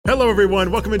Hello, everyone.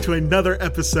 Welcome into another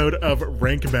episode of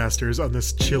Rank Masters on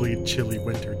this chilly, chilly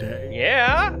winter day.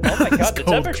 Yeah. Oh my god, the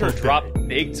temperature cold dropped day.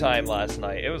 big time last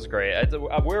night. It was great.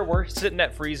 We're sitting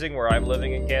at freezing where I'm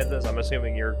living in Kansas. I'm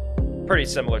assuming you're pretty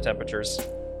similar temperatures.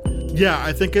 Yeah,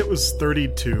 I think it was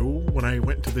 32 when I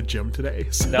went to the gym today.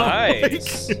 So,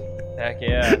 Nice. Heck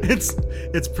yeah.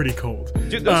 It's pretty cold.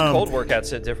 Dude, those cold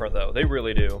workouts hit different though. They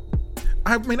really do.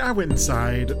 I mean, I went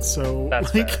inside, so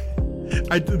That's fair.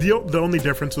 The only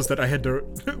difference was that I had to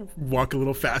walk a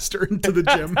little faster into the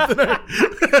gym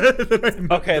than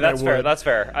Okay, that's fair. That's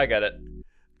fair. I get it.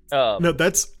 No,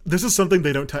 this is something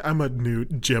they don't tell. I'm a new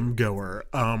gym goer.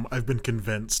 I've been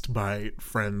convinced by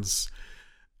friends.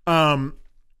 And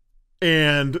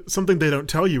something they don't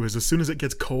tell you is as soon as it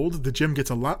gets cold, the gym gets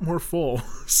a lot more full.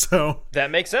 So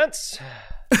that makes sense.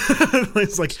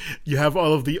 it's like you have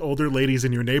all of the older ladies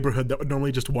in your neighborhood that would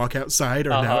normally just walk outside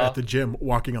are now at the gym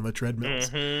walking on the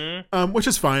treadmills, which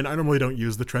is fine. I normally don't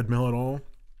use the treadmill at all.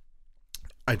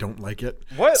 I don't like it.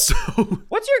 What's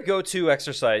your go-to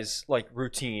exercise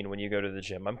routine when you go to the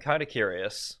gym? I'm kind of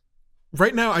curious.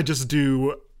 Right now, I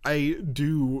do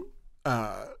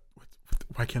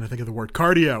why can't I think of the word?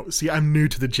 Cardio. See, I'm new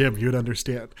to the gym. You would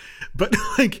understand. But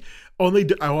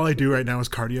all I do right now is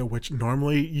cardio, which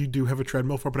normally you do have a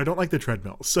treadmill for, but I don't like the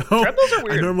treadmill. So treadmills are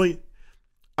weird.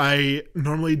 I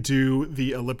normally do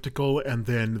the elliptical and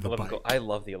then the bike. I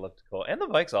love the elliptical, and the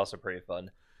bike's also pretty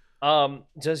fun.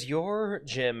 Does your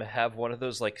gym have one of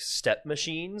those step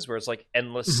machines where it's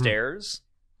endless stairs?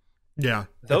 Yeah.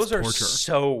 Those are torture.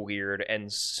 So weird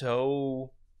and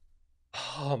so,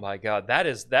 oh my god, that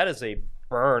is a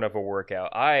burn of a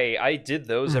workout. I did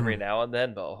those every now and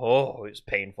then, but it was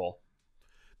painful.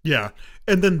 Yeah.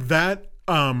 And then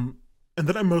I'm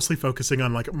mostly focusing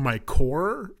on my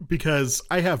core because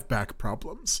I have back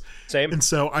problems. Same. And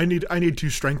so I need to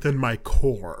strengthen my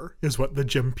core is what the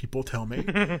gym people tell me.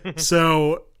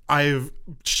 So I've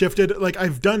shifted,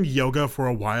 I've done yoga for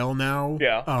a while now.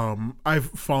 Yeah. I've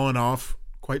fallen off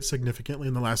quite significantly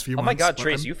in the last few months. Oh my god,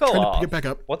 Trace, you fell off. To get back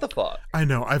up. What the fuck? I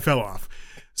know, I fell off.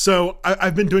 So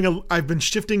I've been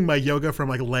shifting my yoga from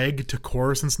leg to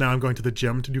core since now I'm going to the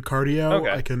gym to do cardio.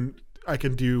 Okay. I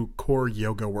can do core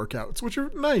yoga workouts, which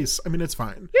are nice. I mean, it's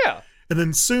fine. Yeah. And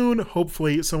then soon,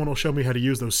 hopefully, someone will show me how to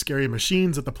use those scary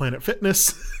machines at the Planet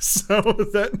Fitness so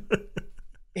that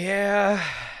yeah,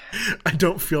 I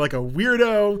don't feel like a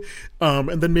weirdo.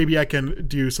 And then maybe I can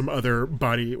do some other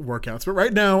body workouts. But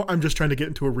right now, I'm just trying to get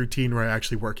into a routine where I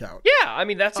actually work out. Yeah, I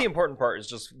mean, that's the important part is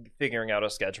just figuring out a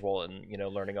schedule and,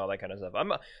 learning all that kind of stuff.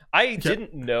 I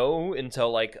didn't know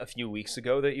until a few weeks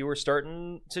ago that you were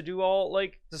starting to do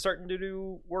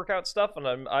do workout stuff, and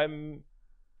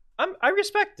I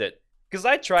respect it because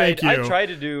I tried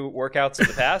to do workouts in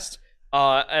the past,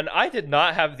 and I did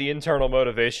not have the internal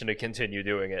motivation to continue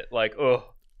doing it.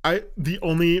 The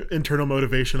only internal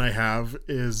motivation I have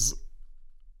is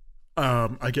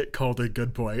I get called a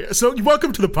good boy. So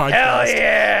welcome to the podcast. Hell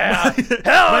yeah!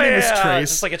 My name is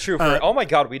Trace. It's like a true friend. Oh my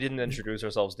god, we didn't introduce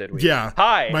ourselves, did we? Yeah.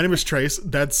 Hi. My name is Trace.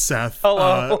 That's Seth.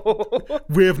 Hello.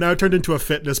 We have now turned into a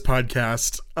fitness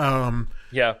podcast.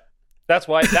 Yeah. That's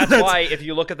why if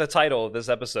you look at the title of this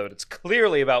episode, it's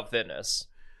clearly about fitness.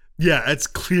 Yeah, it's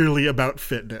clearly about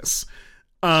fitness.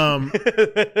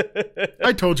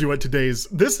 I told you what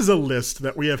this is a list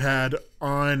that we have had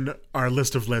on our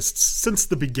list of lists since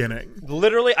the beginning.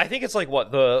 Literally, I think it's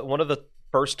one of the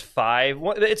first five.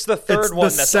 It's the third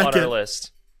one that's on our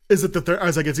list. Is it the third? I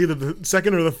was like, it's either the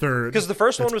second or the third. Because the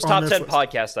first one was top 10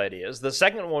 podcast ideas. The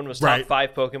second one was top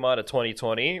 5 Pokemon of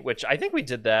 2020, which I think we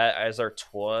did that as our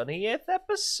 20th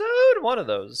episode. One of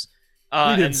those.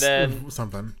 We did and then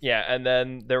something. Yeah, and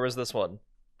then there was this one.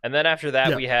 And then after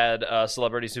that, we had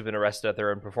celebrities who've been arrested at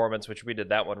their own performance, which we did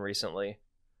that one recently.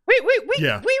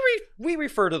 We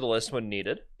refer to the list when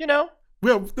needed,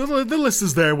 Well, the list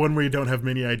is there when we don't have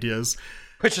many ideas.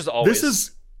 Which is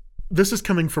always. This is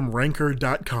coming from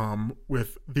Ranker.com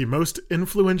with the most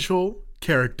influential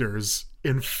characters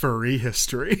in furry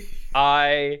history.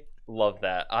 I love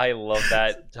that. I love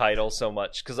that title so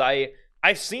much because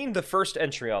I've seen the first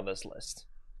entry on this list.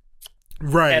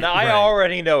 Right. And I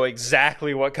already know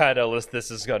exactly what kind of list this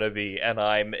is going to be, and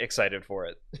I'm excited for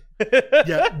it.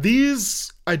 Yeah,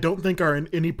 these I don't think are in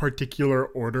any particular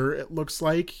order, it looks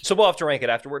like. So we'll have to rank it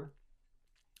afterward?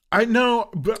 I know,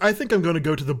 but I think I'm going to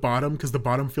go to the bottom because the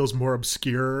bottom feels more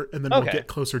obscure, and then we'll get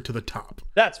closer to the top.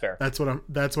 That's fair. That's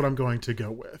what I'm going to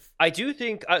go with. I do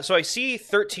think so. I see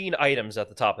 13 items at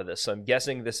the top of this, so I'm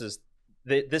guessing this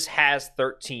has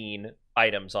 13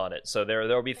 items on it. So there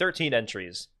will be 13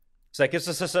 entries. So that gives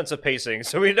us a sense of pacing,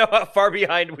 so we know how far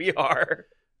behind we are.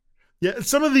 Yeah,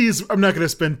 some of these I'm not going to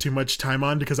spend too much time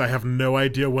on because I have no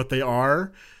idea what they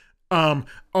are.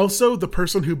 Also, the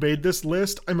person who made this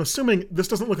list, I'm assuming this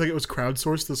doesn't look like it was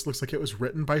crowdsourced. This looks like it was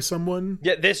written by someone.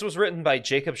 Yeah, this was written by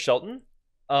Jacob Shelton.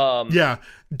 Yeah,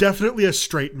 definitely a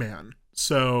straight man.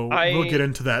 So we'll get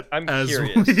into that as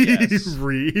curious, we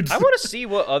read. I want to see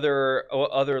what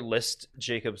other list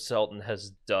Jacob Shelton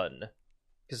has done.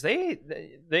 Because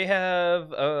they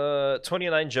have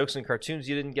 29 jokes and cartoons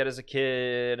you didn't get as a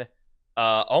kid.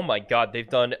 Oh my god, they've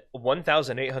done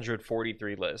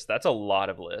 1,843 lists. That's a lot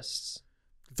of lists.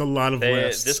 It's a lot of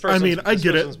lists. I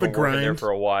get it. The grind there for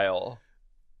a while.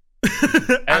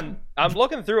 And I'm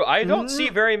looking through. I don't see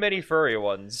very many furry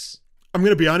ones. I'm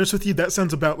gonna be honest with you. That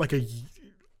sounds about like a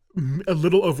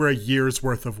little over a year's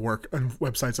worth of work on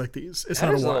websites like these. It's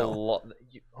not a while.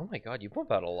 Oh my god, you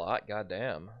pump out a lot.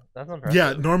 Goddamn, that's impressive.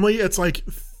 Yeah, normally it's like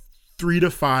 3 to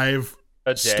 5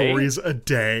 stories a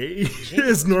day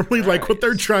is normally like what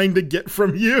they're trying to get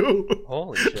from you.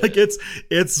 Holy shit! Like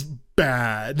it's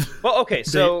bad. Well, okay,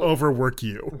 so they overwork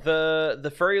you.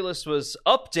 The furry list was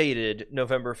updated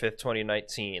November 5th,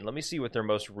 2019. Let me see what their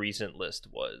most recent list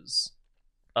was.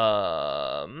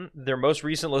 Their most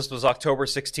recent list was October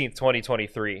 16th,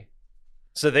 2023.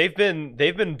 So they've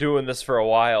been doing this for a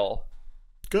while.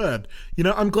 Good. You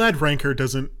know, I'm glad Ranker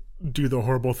doesn't do the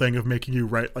horrible thing of making you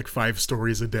write like 5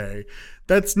 stories a day.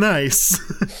 That's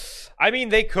nice. I mean,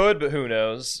 they could, but who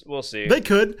knows? We'll see. They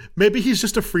could. Maybe he's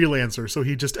just a freelancer, so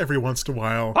he just every once in a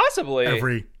while, possibly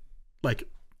every like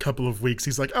couple of weeks,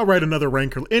 he's like, I'll write another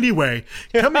Ranker. Anyway,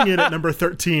 coming in at number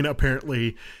 13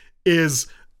 apparently is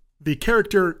the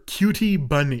character Cutie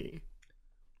Bunny.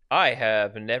 I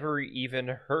have never even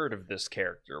heard of this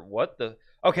character. What the?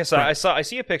 Okay, so right. I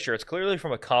see a picture. It's clearly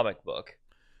from a comic book.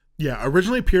 Yeah,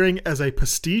 originally appearing as a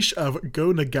pastiche of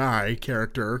Go Nagai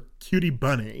character Cutie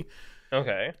Bunny.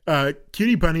 Okay.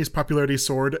 Cutie Bunny's popularity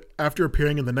soared after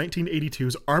appearing in the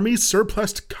 1982's Army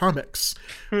Surplus comics.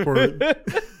 For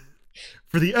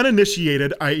the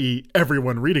uninitiated, i.e.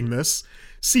 everyone reading this,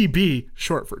 CB,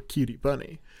 short for Cutie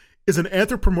Bunny, is an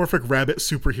anthropomorphic rabbit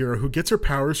superhero who gets her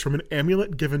powers from an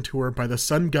amulet given to her by the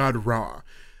sun god Ra.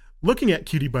 Looking at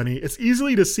Cutie Bunny, it's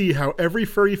easily to see how the early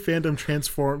furry fandom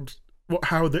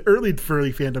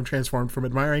transformed from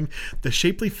admiring the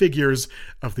shapely figures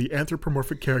of the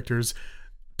anthropomorphic characters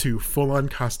to full-on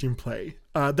costume play.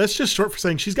 That's just short for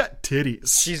saying she's got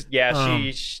titties.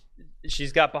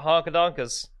 She's got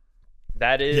bahonkadonkas.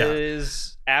 That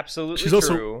is absolutely she's true.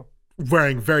 Also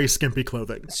wearing very skimpy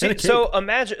clothing. So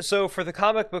imagine, for the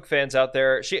comic book fans out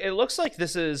there, it looks like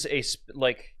this is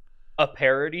a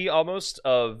parody almost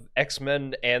of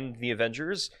X-Men and the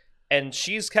Avengers, and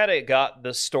she's kind of got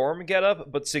the Storm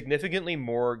getup, but significantly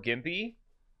more gimpy.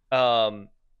 No,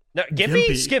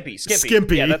 gimpy?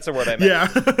 Skimpy. Yeah, that's the word I meant.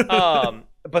 Yeah.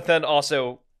 But then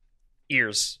also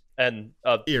ears and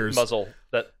a muzzle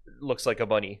that looks like a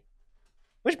bunny.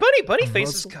 Which bunny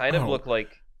faces kind of look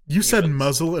like you said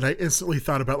muzzle, and I instantly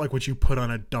thought about like what you put on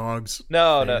a dog's face.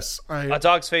 No. A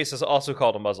dog's face is also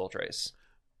called a muzzle trace.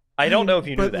 I don't know if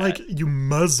you knew that. But like you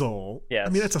muzzle. Yes.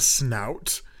 I mean, that's a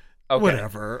snout. Okay.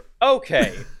 Whatever.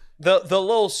 Okay. The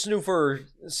little snoofer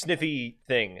sniffy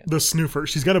thing. The snoofer.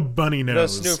 She's got a bunny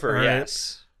nose. The snoofer, right?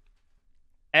 Yes.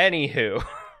 Anywho.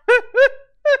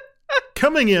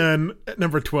 Coming in at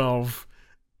number 12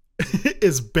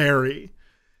 is Barry.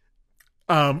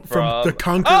 From the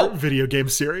Conquer video game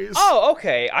series. Oh,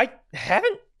 okay. I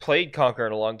haven't played Conquer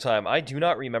in a long time. I do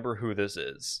not remember who this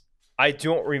is. I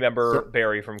don't remember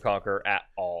Barry from Conquer at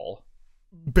all.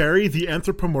 Barry, the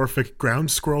anthropomorphic ground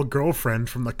squirrel girlfriend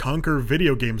from the Conquer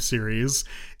video game series,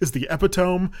 is the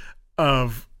epitome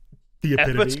of the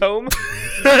epitome. Epitome?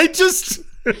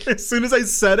 As soon as I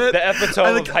said it, the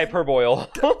epitome of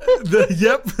hyperboil.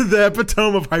 The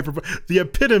epitome of hyperboil. The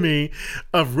epitome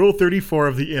of Rule 34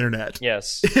 of the internet.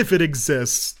 Yes. If it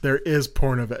exists, there is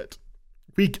porn of it.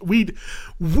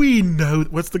 We know.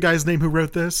 What's the guy's name who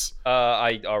wrote this?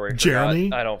 I already Jeremy.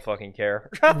 Forgot. I don't fucking care.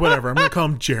 Whatever. I'm gonna call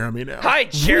him Jeremy now. Hi,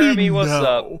 Jeremy. What's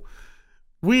up?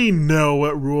 We know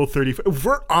what Rule 34. If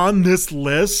we're on this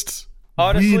list,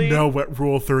 honestly, we know what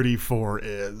Rule 34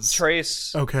 is.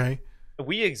 Trace. Okay.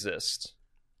 We exist.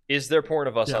 Is there porn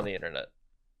of us on the internet?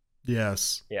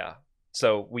 Yes. Yeah.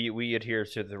 So we adhere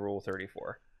to the Rule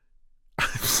 34.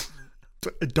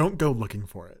 Don't go looking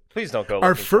for it. Please don't go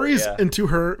looking for it. Are furries into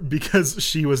her because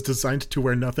she was designed to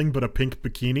wear nothing but a pink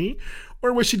bikini?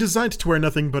 Or was she designed to wear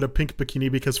nothing but a pink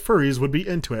bikini because furries would be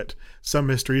into it? Some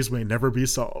mysteries may never be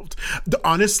solved.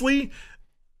 Honestly,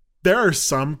 there are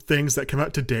some things that come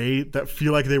out today that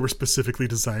feel like they were specifically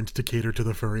designed to cater to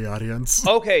the furry audience.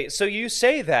 Okay, so you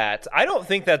say that. I don't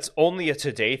think that's only a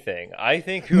today thing. I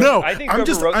think whoever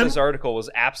wrote this article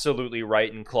was absolutely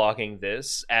right in clocking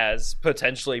this as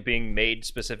potentially being made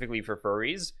specifically for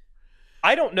furries.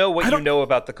 I don't know what you know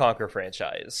about the Conquer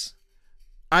franchise.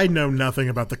 I know nothing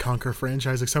about the Conquer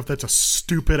franchise except that's a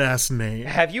stupid-ass name.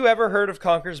 Have you ever heard of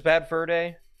Conquer's Bad Fur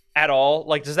Day? At all?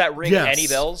 Like, does that ring any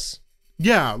bells?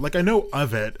 Yeah, like, I know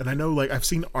of it, and I know, like, I've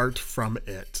seen art from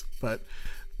it, but,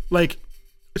 like,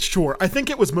 sure, I think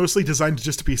it was mostly designed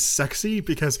just to be sexy,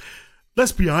 because,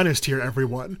 let's be honest here,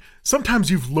 everyone,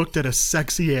 sometimes you've looked at a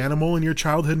sexy animal in your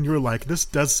childhood, and you're like, this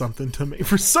does something to me.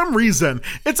 For some reason,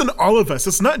 it's in all of us.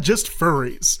 It's not just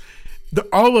furries.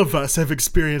 All of us have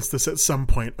experienced this at some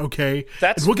point, okay?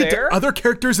 That's and we'll fair. Get to other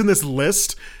characters in this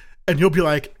list, and you'll be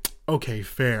like, okay,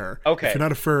 fair. Okay. If you're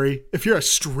not a furry, if you're a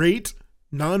straight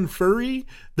non-furry,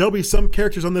 there'll be some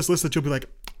characters on this list that you'll be like,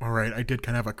 all right, I did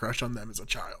kind of have a crush on them as a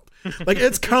child. Like,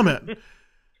 it's coming.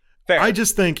 Fair. I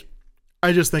just think,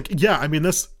 yeah, I mean,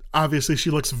 this, obviously, she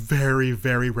looks very,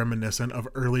 very reminiscent of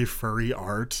early furry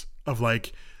art, of,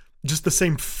 like, just the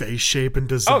same face shape and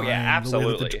design. Oh, yeah,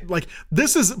 absolutely.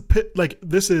 This is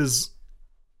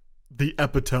the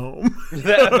epitome.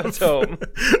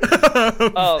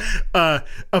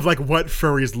 Of like, what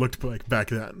furries looked like back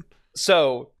then.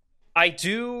 So, I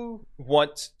do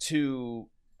want to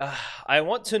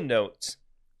note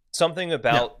something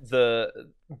about the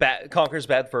Conquer's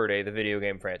Bad Fur Day, the video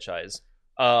game franchise.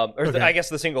 I guess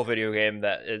the single video game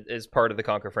that is part of the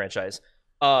Conquer franchise.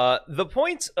 The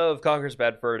point of Conquer's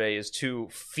Bad Fur Day is to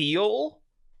feel,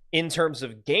 in terms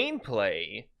of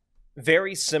gameplay,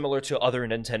 very similar to other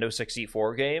Nintendo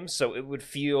 64 games. So it would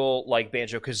feel like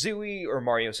Banjo-Kazooie or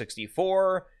Mario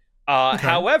 64.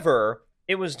 However,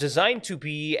 it was designed to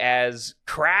be as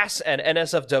crass and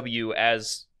NSFW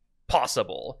as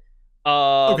possible.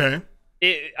 Okay.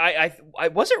 I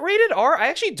was it rated R? I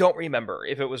actually don't remember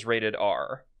if it was rated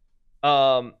R.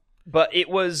 But it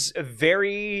was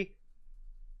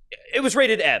it was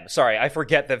rated M. Sorry, I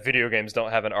forget that video games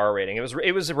don't have an R rating.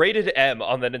 It was rated M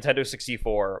on the Nintendo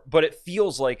 64, but it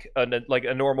feels like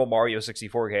a normal Mario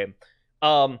 64 game.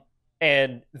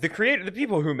 And the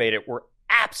people who made it were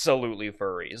absolutely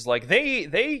furries. Like,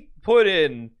 they put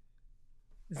in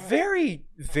very,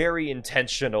 very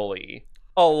intentionally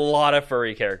a lot of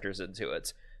furry characters into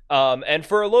it. And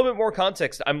for a little bit more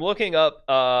context, I'm looking up.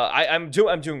 I'm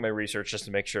doing my research just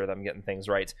to make sure that I'm getting things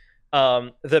right.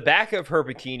 The back of her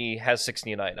bikini has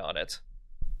 69 on it.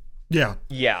 Yeah.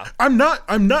 I'm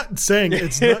not saying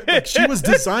it's not, like, she was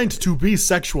designed to be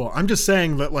sexual. I'm just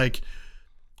saying that, like,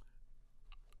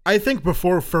 I think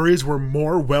before furries were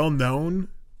more well known,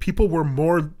 people were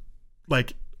more,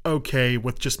 like, okay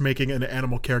with just making an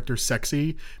animal character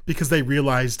sexy because they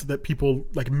realized that people,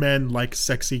 like, men, like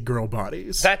sexy girl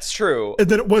bodies. That's true. And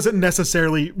then it wasn't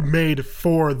necessarily made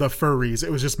for the furries. It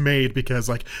was just made because,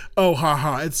 like, oh,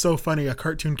 haha, it's so funny, a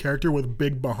cartoon character with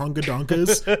big bahonga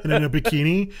donkas and in a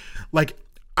bikini. Like,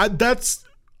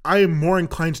 I am more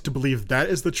inclined to believe that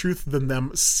is the truth than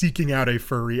them seeking out a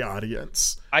furry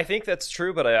audience. I think that's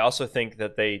true, but I also think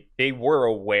that they were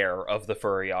aware of the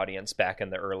furry audience back in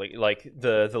the early, like,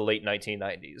 the late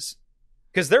 1990s.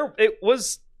 Because it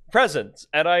was present,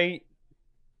 and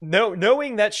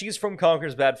knowing that she's from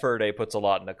Conquer's Bad Fur Day puts a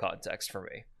lot into context for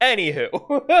me.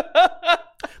 Anywho.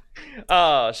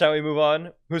 Shall we move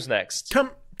on? Who's next?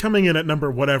 Coming in at number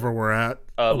whatever we're at.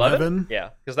 11? Yeah,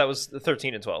 because that was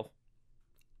 13 and 12.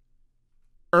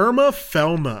 Irma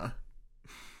Felna.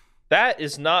 That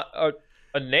is not a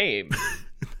name.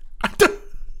 I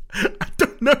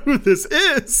don't know who this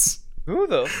is. Who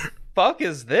the fuck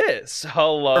is this?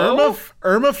 Hello?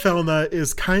 Irma Felna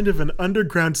is kind of an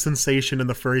underground sensation in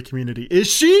the furry community. Is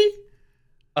she?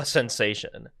 A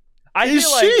sensation.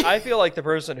 I feel like the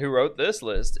person who wrote this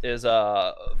list is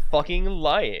fucking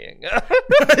lying.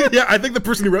 Yeah, I think the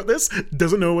person who wrote this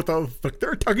doesn't know what the fuck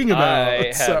they're talking about.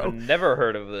 I have never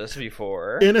heard of this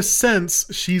before. In a sense,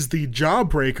 she's the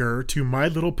jawbreaker to My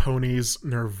Little Pony's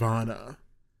Nirvana.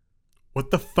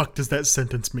 What the fuck does that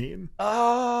sentence mean?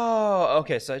 Oh,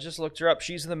 okay, so I just looked her up.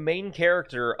 She's the main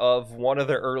character of one of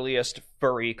the earliest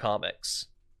furry comics.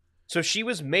 So she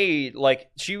was made, like,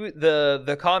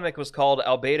 the comic was called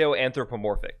Albedo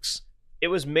Anthropomorphics. It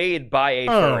was made by a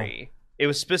furry. It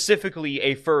was specifically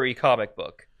a furry comic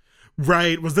book.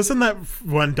 Right. Was this in that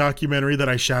one documentary that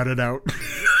I shouted out?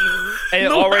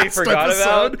 And already forgot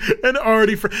about? And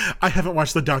I haven't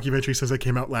watched the documentary since it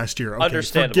came out last year. Okay,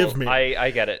 understandable. Forgive me.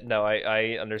 I get it. No,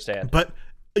 I understand. But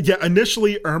yeah,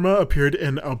 initially Irma appeared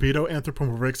in Albedo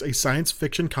Anthropomorphics, a science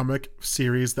fiction comic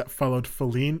series that followed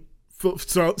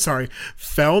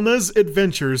Felna's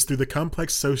adventures through the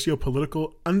complex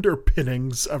socio-political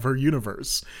underpinnings of her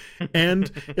universe.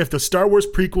 And if the Star Wars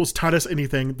prequels taught us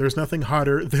anything, there's nothing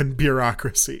hotter than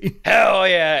bureaucracy. Hell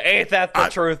yeah, ain't that the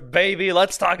truth, baby?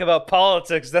 Let's talk about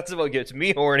politics. That's what gets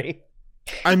me horny.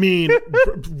 I mean,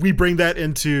 we bring that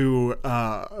into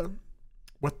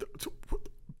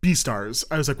Beastars.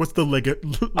 I was like, what's the legacy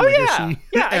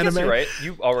yeah, I anime? guess you're right.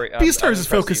 You already Beastars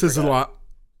focuses a lot.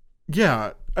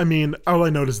 Yeah, I mean, all I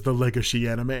know is the legacy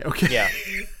anime. Okay. Yeah.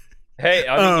 Hey,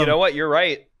 I mean, you know what? You're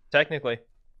right, technically.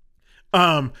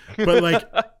 But like,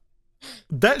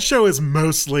 that show is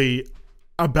mostly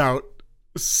about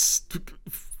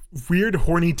weird,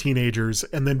 horny teenagers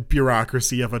and then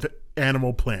bureaucracy of an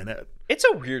animal planet. It's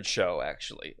a weird show,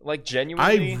 actually. Like,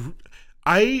 genuinely.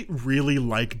 I really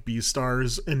like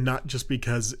Beastars, and not just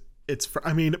because it's.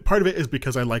 I mean, part of it is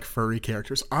because I like furry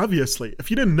characters. Obviously, if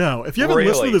you didn't know, if you haven't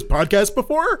listened to this podcast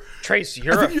before, Trace,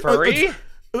 you're a furry.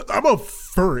 I'm a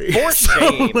furry. For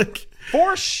shame. So,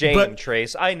 for shame,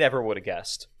 Trace. I never would have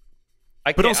guessed.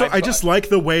 I just like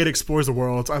the way it explores the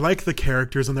worlds. I like the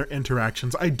characters and their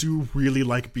interactions. I do really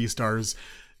like Beastars.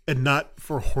 And not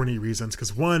for horny reasons,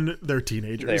 because one, they're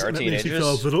teenagers. They are and teenagers. It makes me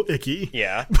feel a little icky.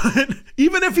 Yeah. But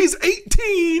even if he's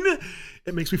 18,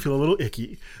 it makes me feel a little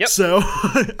icky. Yep. So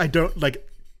I don't like.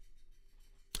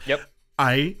 Yep.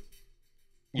 Like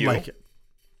it.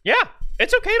 Yeah.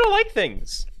 It's okay to like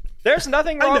things. There's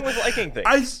nothing wrong with liking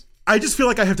things. I just feel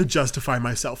like I have to justify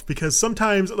myself, because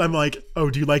sometimes I'm like,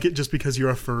 oh, do you like it just because you're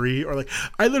a furry? Or like,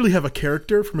 I literally have a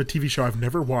character from a TV show I've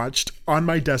never watched on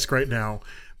my desk right now,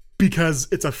 because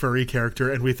it's a furry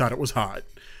character and we thought it was hot.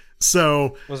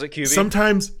 So was it QB?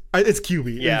 Sometimes it's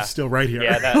QB. Yeah. It's still right here.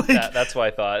 Yeah, that's what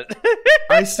I thought.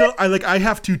 I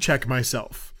have to check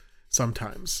myself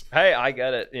sometimes. Hey, I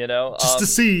get it, you know.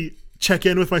 Just to check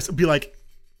in with myself, be like,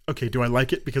 okay, do I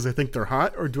like it because I think they're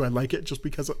hot, or do I like it just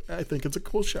because I think it's a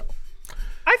cool show?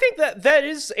 I think that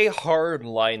is a hard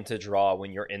line to draw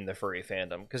when you're in the furry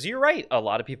fandom, because you're right. A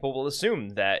lot of people will assume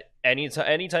that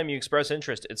anytime you express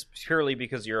interest, it's purely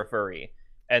because you're a furry,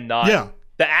 and not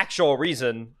the actual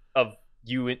reason of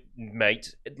you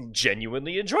might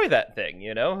genuinely enjoy that thing.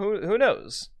 You know, who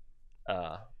knows?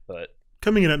 But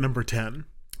coming in at number 10,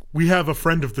 we have a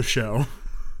friend of the show.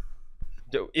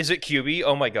 Is it QB?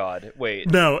 Oh my god!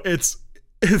 Wait, no, it's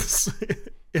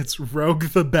Rogue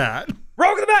the Bat.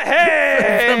 Rogue the Bat!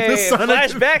 Hey!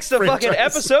 Flashbacks to fucking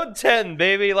episode 10,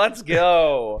 baby. Let's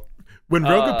go. When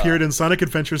Rogue appeared in Sonic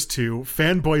Adventures 2,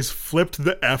 fanboys flipped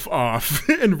the F off.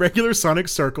 In regular Sonic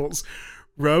circles,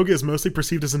 Rogue is mostly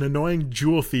perceived as an annoying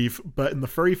jewel thief, but in the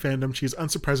furry fandom, she's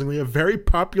unsurprisingly a very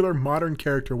popular modern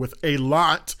character with a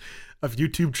lot of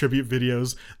YouTube tribute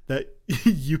videos that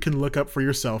you can look up for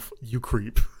yourself, you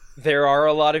creep. There are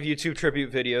a lot of YouTube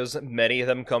tribute videos. Many of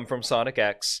them come from Sonic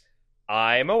X.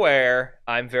 I'm aware.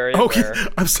 I'm very aware.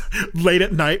 Late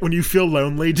at night when you feel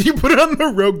lonely, do you put on the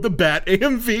Rogue the Bat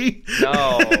AMV?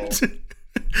 No.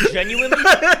 Genuinely,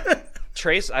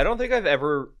 Trace, I don't think I've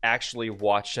ever actually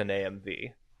watched an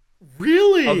AMV.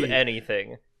 Really? Of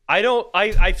anything.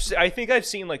 I think I've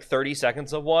seen like 30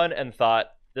 seconds of one and thought,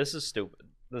 this is stupid.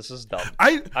 This is dumb.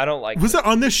 I don't like Was it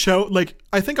on this show? Like,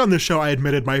 I think on this show I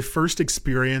admitted my first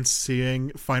experience seeing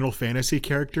Final Fantasy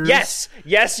characters.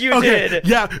 Yes, you did.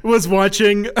 Yeah, was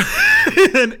watching an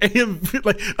AMV.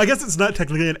 Like, I guess it's not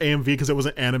technically an AMV because it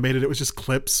wasn't animated. It was just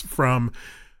clips from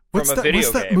what's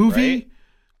that movie? Right?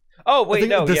 Oh wait,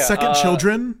 The Second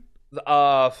Children.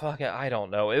 Fuck it, I don't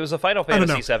know. It was a Final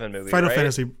Fantasy VII movie. Final right?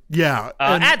 Fantasy, yeah.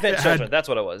 Advent Children. That's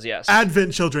what it was. Yes,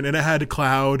 Advent Children, and it had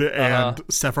Cloud and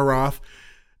Sephiroth.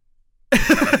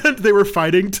 And they were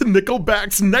fighting to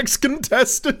Nickelback's Next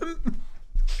Contestant.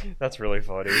 That's really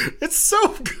funny. It's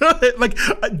so good. Like,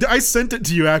 I sent it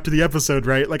to you after the episode,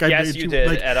 right? Like, yes, you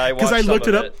did, and I watched because I looked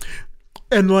it up,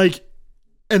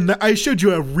 and I showed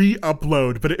you a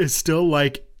re-upload, but it is still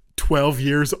like 12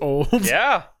 years old.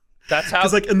 Yeah. That's how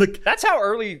that's how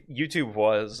early YouTube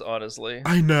was, honestly.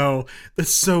 I know. That's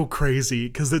so crazy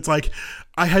because it's like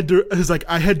I had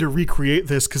to recreate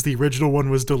this because the original one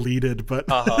was deleted, but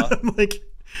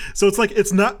so it's like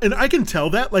it's not, and I can tell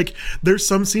that like there's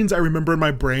some scenes I remember in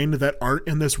my brain that aren't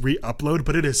in this re-upload,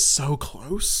 but it is so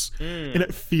close and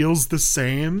it feels the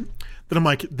same that I'm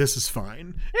like, this is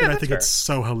fine. Yeah, and I think it's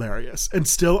so hilarious. And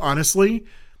still, honestly,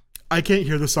 I can't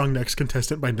hear the song Next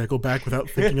Contestant by Nickelback without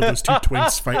thinking of those two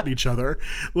twinks fighting each other.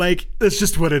 Like, that's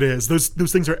just what it is. Those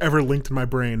things are ever linked in my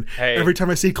brain. Hey. Every time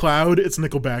I see Cloud, it's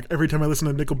Nickelback. Every time I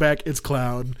listen to Nickelback, it's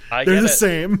Cloud. They're the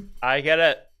same. I get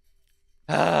it.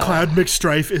 Cloud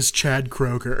McStrife is Chad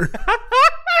Kroger.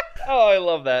 Oh, I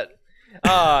love that.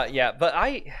 Yeah, but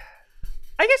I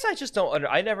I guess I just don't.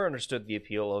 I never understood the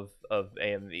appeal of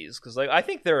AMVs because, like, I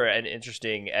think they're an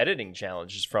interesting editing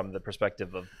challenge just from the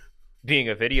perspective of being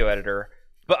a video editor.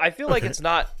 But I feel like it's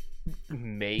not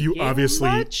making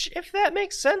much, if that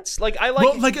makes sense. Like, I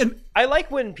like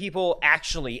when people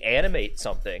actually animate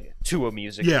something to a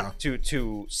music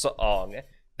to song.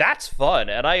 That's fun,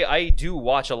 and I do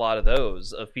watch a lot of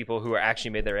those of people who are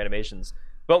actually made their animations.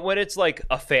 But when it's like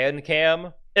a fan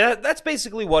cam, that's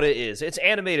basically what it is. It's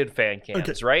animated fan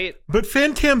cams, right? But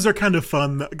fan cams are kind of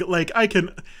fun. Like,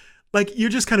 you're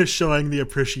just kind of showing the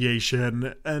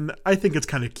appreciation, and I think it's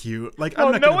kind of cute. Like,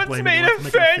 I'm not no one's made a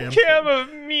fan cam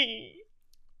of me.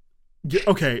 Yeah,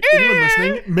 okay, anyone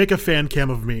listening, make a fan cam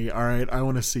of me. All right, I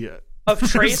want to see it. Of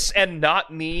Trace and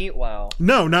not me. Wow.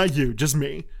 No, not you, just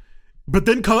me. But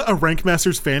then call it a Rank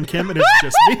Masters fan cam, and it's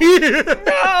just me.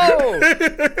 No,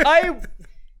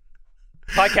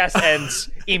 podcast ends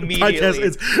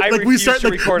immediately. I refuse to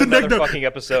record another fucking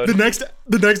episode.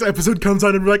 The next episode comes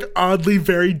on and we're like oddly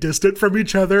very distant from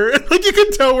each other, and like you can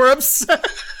tell we're upset.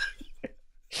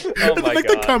 Oh my god!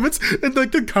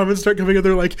 The comments start coming in.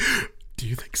 They're like, "Do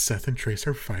you think Seth and Trace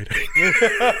are fighting?"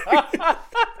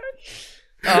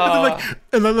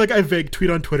 And then I vague tweet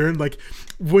on Twitter and like,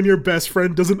 when your best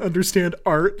friend doesn't understand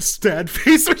art, sad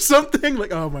face or something.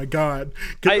 Like, oh my god,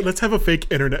 let's have a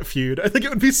fake internet feud. I think it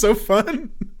would be so fun.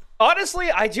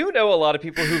 Honestly, I do know a lot of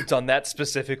people who've done that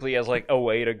specifically as like a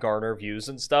way to garner views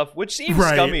and stuff, which seems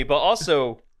scummy, but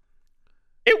also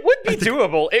it would be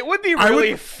doable. It would be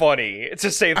really funny,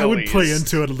 to say the least. I would play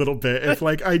into it a little bit if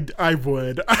like I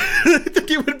would. I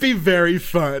think it would be very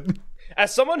fun.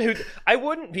 As someone who, I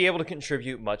wouldn't be able to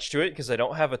contribute much to it because I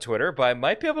don't have a Twitter, but I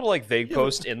might be able to like vague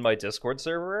post in my Discord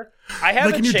server. I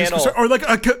have a channel, or like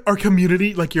our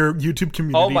community, like your YouTube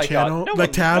community channel,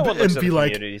 tab, and be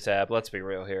like community tab. Let's be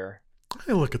real here.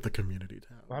 I look at the community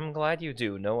tab. I'm glad you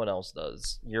do. No one else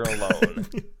does. You're alone.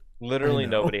 Literally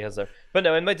nobody has that. But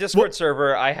no, in my Discord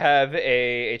server, I have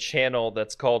a channel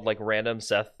that's called like Random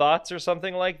Seth Thoughts or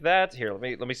something like that. Here,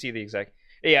 let me see the exact.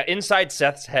 Yeah, Inside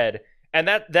Seth's Head. And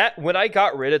that when I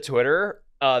got rid of Twitter,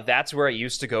 that's where I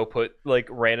used to go put like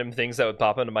random things that would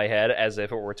pop into my head as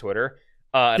if it were Twitter.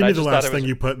 Give me the last thing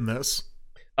you put in this.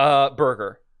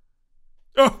 Burger.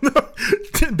 Oh no,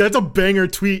 that's a banger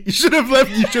tweet. You should have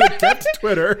kept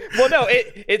Twitter. Well, no,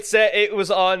 it said it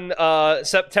was on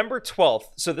September 12th.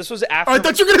 So this was after. I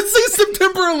thought you were gonna say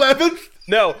September 11th.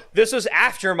 No, this was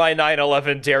after my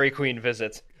 9/11 Dairy Queen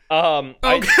visit. Right.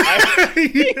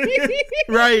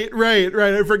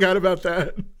 I forgot about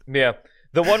that. Yeah.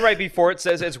 The one right before it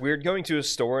says it's weird going to a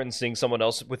store and seeing someone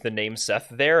else with the name Seth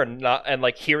there and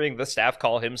like hearing the staff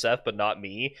call him Seth but not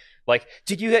me. Like,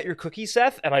 did you get your cookie,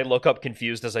 Seth? And I look up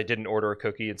confused as I didn't order a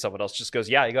cookie and someone else just goes,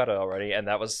 yeah, I got it already. And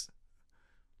that was.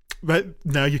 But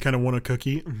now you kind of want a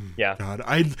cookie? Yeah. God,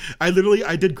 I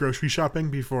did grocery shopping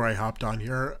before I hopped on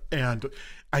here, and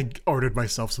I ordered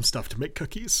myself some stuff to make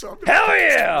cookies. So hell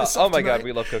yeah! Oh my god,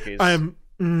 we love cookies. I'm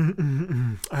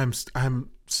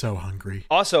so hungry.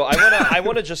 Also, I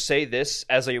want to just say this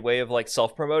as a way of like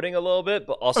self-promoting a little bit,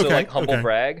 but also like humble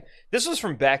brag. This was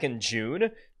from back in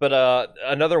June, but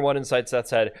another one inside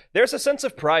Seth's head. There's a sense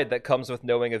of pride that comes with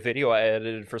knowing a video I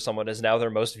edited for someone is now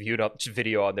their most viewed up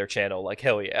video on their channel. Like,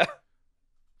 hell yeah.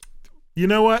 You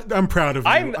know what? I'm proud of you.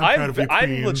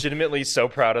 I'm legitimately so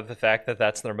proud of the fact that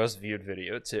that's their most viewed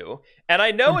video too. And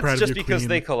I know it's just because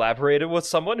they collaborated with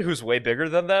someone who's way bigger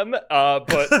than them.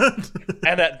 But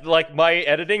and that like my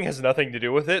editing has nothing to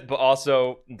do with it. But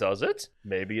also, does it?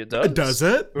 Maybe it does. Does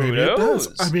it? Maybe it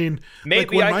does. I mean,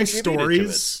 maybe like when my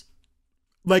stories,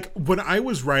 like when I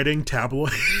was writing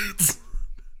tabloids.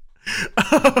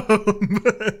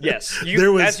 Yes,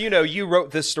 as you know, you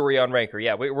wrote this story on Ranker.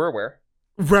 Yeah, we're aware.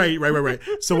 Right.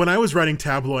 So when I was writing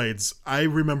tabloids, I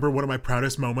remember one of my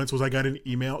proudest moments was I got an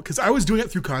email because I was doing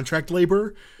it through contract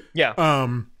labor. Yeah.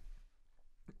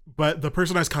 But the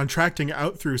person I was contracting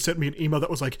out through sent me an email that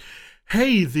was like,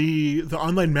 hey, the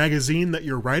online magazine that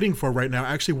you're writing for right now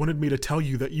actually wanted me to tell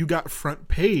you that you got front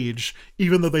page,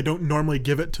 even though they don't normally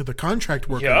give it to the contract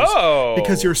workers.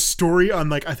 Because your story on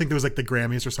like, I think there was like the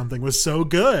Grammys or something was so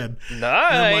good.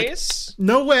 Nice. Like,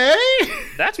 no way.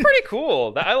 That's pretty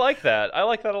cool. I like that. I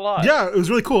like that a lot. Yeah, it was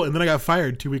really cool. And then I got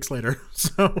fired 2 weeks later.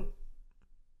 So.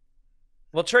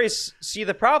 Well, Trace, see,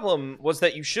 the problem was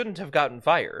that you shouldn't have gotten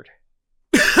fired.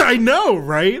 I know,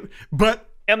 right? But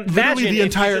imagine if you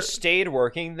just stayed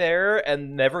working there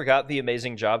and never got the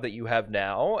amazing job that you have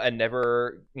now, and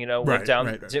never, went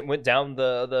down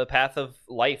the path of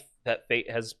life that fate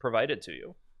has provided to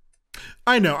you.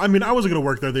 I know. I mean, I wasn't going to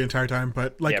work there the entire time,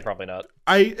 but like, yeah, probably not.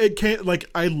 I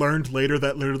learned later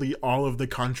that literally all of the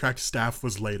contract staff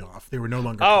was laid off. They were no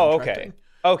longer contracting. Okay.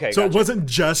 Okay, so gotcha. it wasn't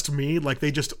just me. Like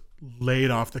they just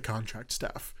laid off the contract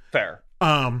staff. Fair.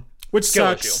 Which Skill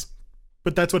sucks. issue.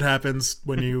 But that's what happens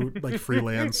when you like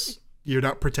freelance. You're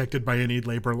not protected by any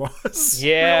labor laws.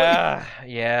 Yeah,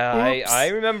 really? Oops. I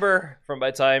remember from my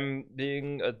time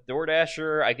being a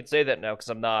DoorDasher. I could say that now because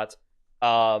I'm not.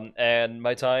 And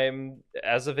my time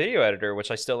as a video editor,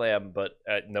 which I still am, but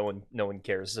no one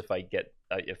cares if I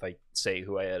say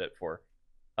who I edit for.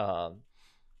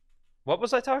 What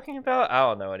was I talking about? I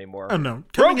don't know anymore. I don't know.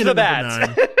 Broke the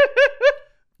bat.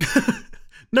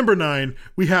 Number 9,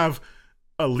 we have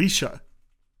Alicia.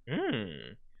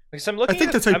 Because I'm looking. I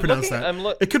think that's how you pronounce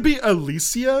that. It could be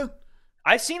Alicia.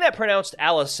 I've seen that pronounced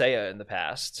Alicea in the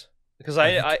past. Because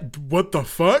I what the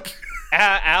fuck?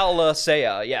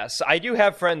 Alicea, yes. I do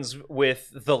have friends with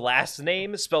the last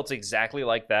name spelt exactly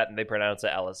like that, and they pronounce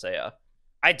it Alicea.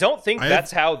 I don't think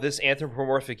that's how this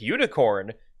anthropomorphic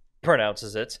unicorn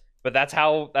pronounces it, but that's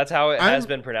how it has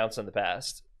been pronounced in the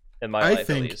past, in my life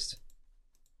at least.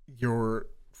 Your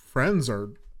friends are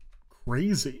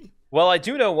crazy. Well, I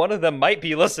do know one of them might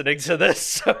be listening to this,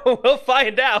 so we'll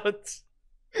find out.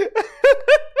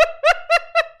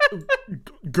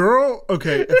 Girl,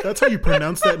 okay, if that's how you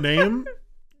pronounce that name,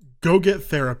 go get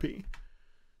therapy.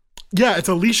 Yeah, it's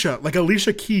Alicia, like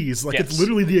Alicia Keys. Like, It's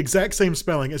literally the exact same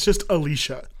spelling. It's just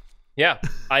Alicia. Yeah,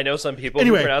 I know some people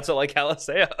who pronounce it like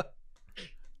Alicea.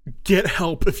 Get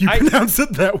help if you pronounce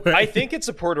it that way. I think it's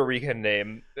a Puerto Rican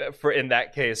name in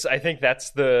that case. I think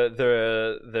that's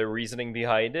the reasoning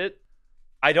behind it.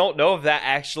 I don't know if that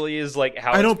actually is like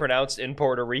how it's pronounced in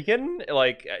Puerto Rican.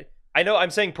 Like, I know I'm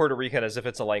saying Puerto Rican as if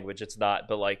it's a language. It's not,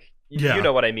 but like, you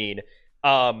know what I mean.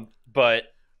 But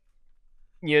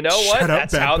you know what?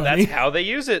 That's how they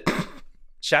use it.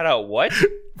 Shout out what?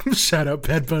 Shout out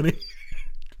Bad Bunny.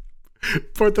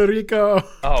 Puerto Rico.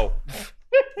 Oh.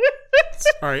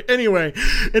 Sorry. Anyway,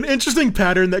 an interesting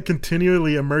pattern that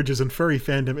continually emerges in furry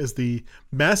fandom is the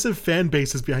massive fan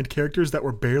bases behind characters that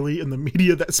were barely in the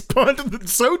media that spawned.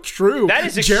 That's so true. That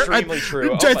is extremely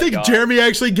true. I think Jeremy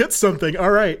actually gets something.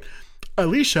 All right.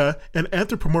 Alicia, an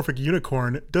anthropomorphic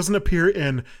unicorn, doesn't appear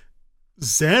in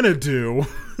Xanadu,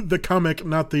 the comic,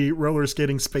 not the roller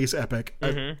skating space epic.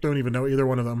 I don't even know either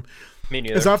one of them. Me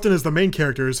neither. As often as the main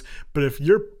characters, but if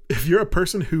you're a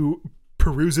person who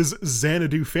peruses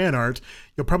Xanadu fan art,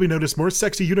 you'll probably notice more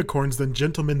sexy unicorns than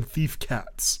gentleman thief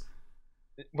cats.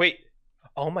 Wait.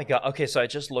 Oh my god. Okay, so I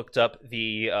just looked up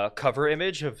the cover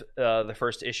image of the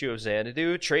first issue of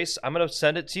Xanadu. Trace, I'm going to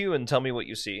send it to you and tell me what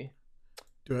you see.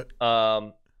 Do it.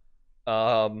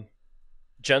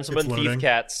 Gentleman thief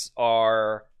cats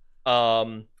are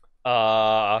why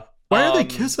are they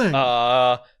kissing?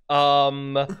 I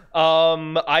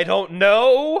don't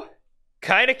know.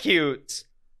 Kind of cute.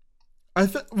 I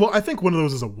think one of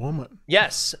those is a woman.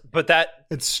 Yes, but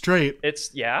it's straight.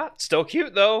 It's still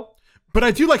cute though. But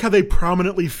I do like how they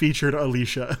prominently featured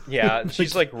Alicia. Yeah,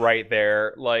 she's like right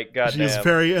there. Like, goddamn. She's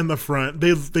very in the front.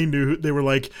 They knew, they were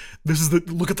like, this is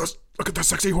look at the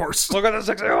sexy horse. Look at the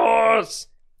sexy horse.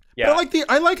 Yeah. But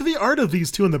I like the art of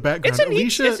these two in the background.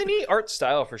 It's a neat art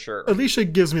style for sure. Alicia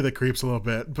gives me the creeps a little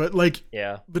bit, but like,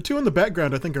 the two in the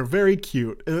background I think are very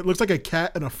cute. And it looks like a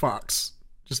cat and a fox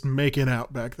just making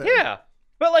out back there. Yeah.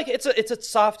 But like it's a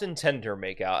soft and tender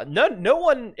makeout. No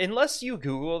one, unless you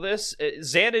Google this,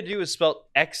 Xanadu is spelled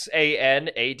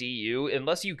Xanadu.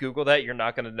 Unless you Google that, you're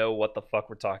not gonna know what the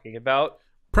fuck we're talking about.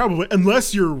 Probably,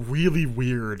 unless you're really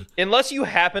weird. Unless you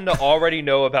happen to already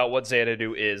know about what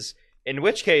Xanadu is, in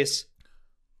which case.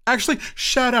 Actually,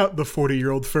 shout out the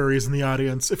 40-year-old furries in the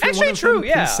audience. If you're actually one of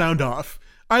them, please sound off.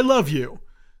 I love you.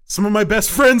 Some of my best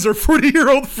friends are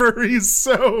 40-year-old furries,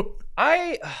 so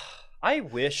I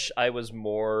wish I was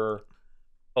more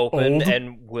open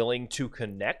and willing to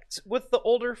connect with the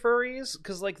older furries,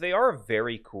 because like they are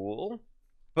very cool,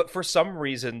 but for some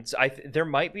reasons there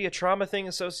might be a trauma thing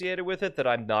associated with it that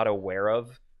I'm not aware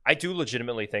of. I do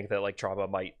legitimately think that like trauma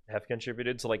might have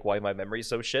contributed to like why my memory's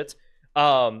so shit.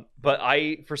 But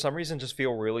I for some reason just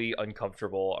feel really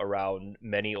uncomfortable around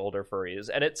many older furries,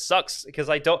 and it sucks because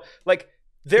I don't like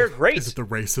they're great. Is it the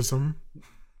racism?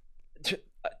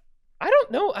 I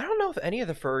don't know if any of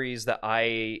the furries that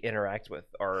I interact with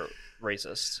are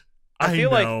racist. I feel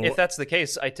like if that's the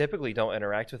case, I typically don't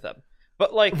interact with them.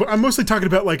 But like, I'm mostly talking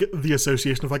about like the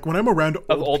association of like when I'm around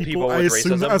old people I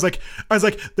assume that, I was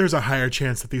like, there's a higher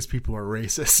chance that these people are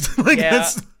racist. Like,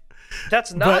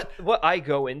 that's not what I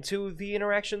go into the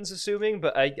interactions assuming,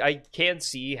 but I can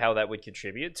see how that would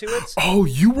contribute to it. Oh,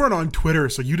 you weren't on Twitter,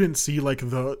 so you didn't see like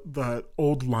the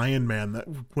old lion man that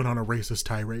went on a racist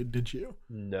tirade, did you?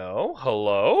 No.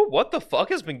 Hello? What the fuck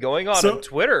has been going on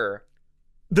Twitter?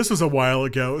 this was a while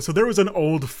ago. So there was an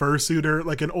old fursuiter,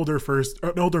 like an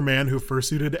older man who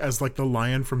fursuited as like the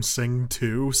lion from Sing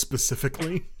 2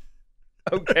 specifically.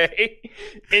 Okay,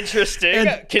 interesting.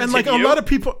 And like a lot of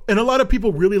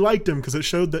people really liked him because it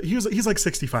showed that he's like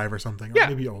 65 or something, or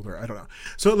maybe older. I don't know.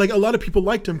 So like a lot of people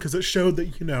liked him because it showed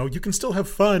that you can still have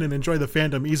fun and enjoy the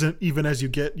fandom even as you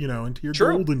get into your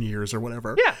golden years or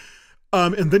whatever. Yeah.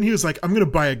 And then he was like, I'm going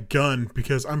to buy a gun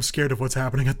because I'm scared of what's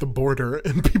happening at the border.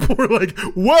 And people were like,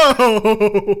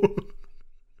 whoa.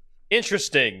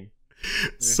 Interesting.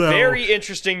 So, very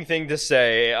interesting thing to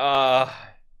say.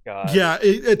 God. Yeah,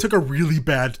 it took a really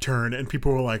bad turn, and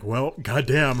people were like, well,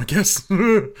 goddamn, I guess.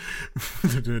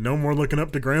 No more looking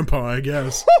up to Grandpa, I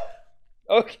guess.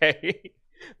 Okay.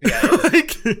 Yeah,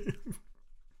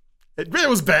 it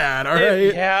was bad, all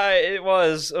right? Yeah, it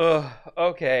was.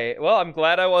 Okay. Well, I'm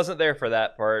glad I wasn't there for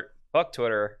that part. Fuck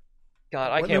Twitter.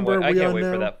 God, I can't wait. I can't wait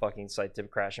for that fucking site to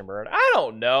crash and burn. I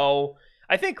don't know.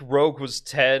 I think Rogue was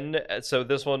 10, so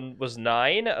this one was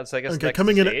 9. So I guess next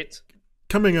is 8.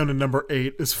 Coming on to number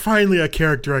 8 is finally a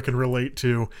character I can relate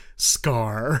to,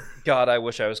 Scar. God, I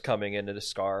wish I was coming into the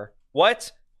Scar.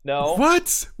 What? No.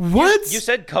 What? You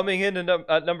said coming in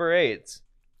at number 8.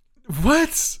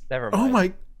 What? Never mind. Oh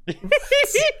my...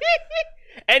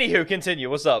 Anywho, continue.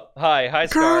 What's up? Hi,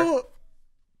 Scar.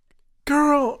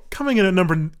 Girl, coming in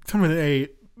at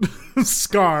 8.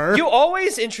 Scar. You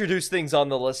always introduce things on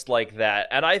the list like that,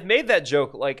 and I've made that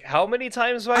joke like how many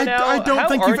times by now? I don't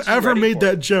think you've ever made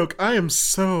that joke. I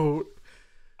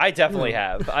definitely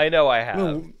have. I know I have.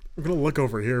 I'm gonna look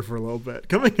over here for a little bit.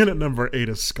 Coming in at number 8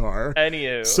 is Scar.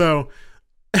 Anywho. So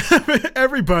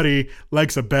everybody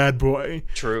likes a bad boy.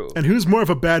 True. And who's more of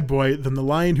a bad boy than the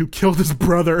lion who killed his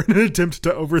brother in an attempt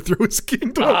to overthrow his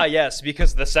kingdom? Ah, yes,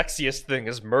 because the sexiest thing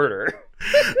is murder.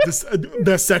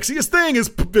 The sexiest thing is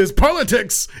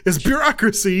politics, is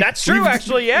bureaucracy. That's true,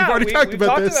 actually, yeah. We've talked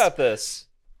about this.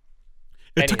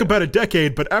 It took about a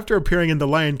decade, but after appearing in The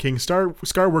Lion King, Scar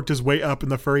worked his way up in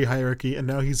the furry hierarchy, and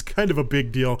now he's kind of a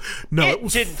big deal. No, it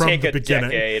was didn't from take the a beginning.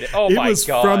 Decade. Oh my God. It was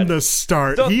from the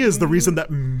start. He is the reason that...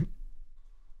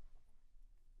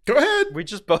 Go ahead. We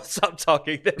just both stopped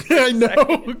talking there. Yeah, I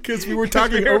know, because we were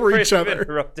talking over each other.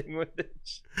 Interrupting with it.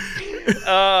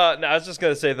 No, I was just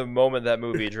going to say the moment that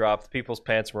movie dropped, people's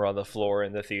pants were on the floor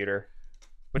in the theater.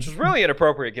 Which was really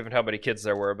inappropriate given how many kids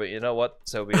there were, but you know what?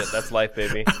 So be it. That's life,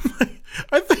 baby.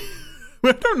 I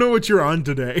don't know what you're on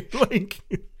today.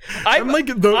 I'm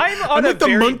on a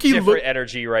very monkey different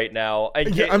energy right now.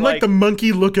 I'm like the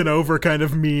monkey looking over kind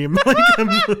of meme.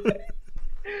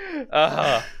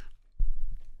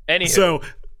 Anywho. So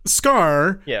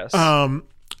Scar, yes. I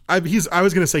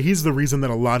was gonna say he's the reason that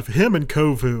a lot of him and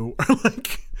Kovu are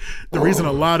like the reason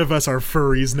a lot of us are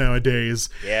furries nowadays.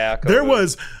 Yeah,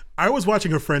 Kovu. I was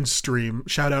watching a friend's stream.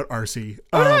 Shout out RC.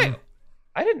 I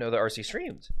didn't know that RC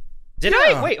streamed. Did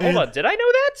I? Wait, hold on. Did I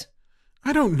know that?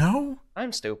 I don't know.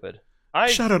 I'm stupid.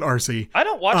 Shout out RC. I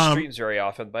don't watch streams very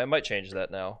often, but I might change that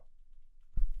now.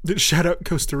 Shout out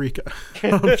Costa Rica.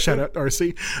 Shout out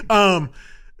RC.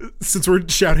 Since we're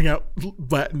shouting out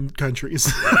Latin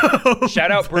countries.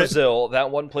 Shout out Brazil, that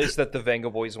one place that the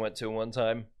Venga Boys went to one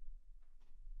time.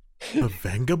 The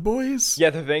Venga Boys?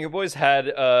 Yeah, the Venga Boys had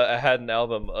an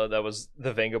album that was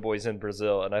the Venga Boys in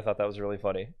Brazil, and I thought that was really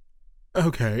funny.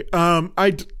 Okay.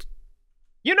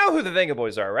 You know who the Venga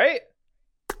Boys are, right?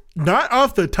 Not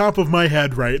off the top of my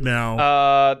head right now.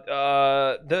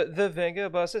 The Venga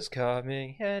bus is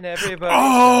coming, and everybody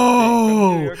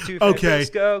from New York to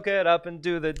Francisco, get up and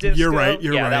do the disco. You're right.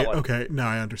 Okay, now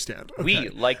I understand. Okay. We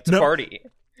like to party.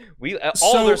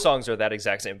 All their songs are that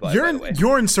exact same vibe, by the way.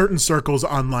 You're in certain circles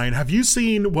online. Have you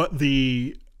seen what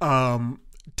the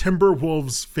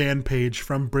Timberwolves fan page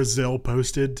from Brazil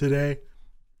posted today?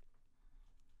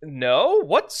 No?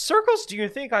 What circles do you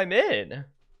think I'm in?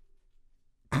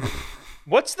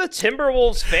 What's the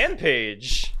Timberwolves fan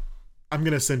page? I'm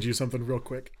going to send you something real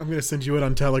quick. I'm going to send you it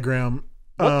on Telegram.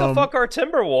 What the fuck are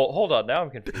Timberwolves? Hold on, now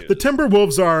I'm confused. The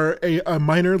Timberwolves are a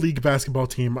minor league basketball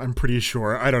team, I'm pretty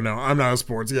sure. I don't know. I'm not a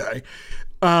sports guy.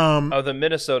 The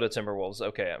Minnesota Timberwolves.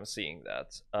 Okay, I'm seeing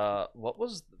that. What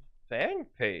was the fan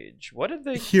page? What did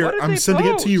they I'm sending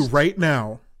it to you right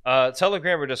now.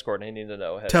 Telegram or Discord? I need to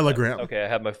know. Telegram. Okay, I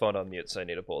have my phone on mute, so I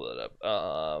need to pull that up.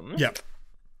 Yep.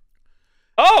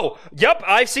 Oh, yep,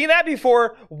 I've seen that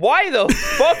before. Why the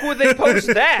fuck would they post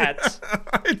that?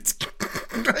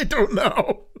 I don't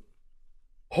know.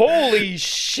 Holy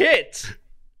shit.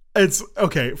 It's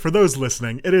okay for those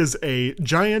listening. It is a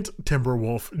giant timber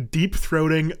wolf deep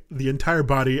throating the entire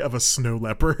body of a snow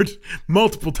leopard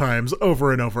multiple times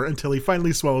over and over until he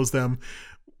finally swallows them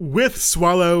with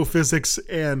swallow physics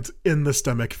and in the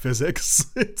stomach physics.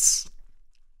 And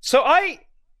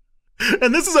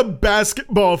this is a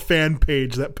basketball fan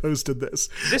page that posted this.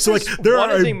 So like there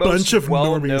are a bunch of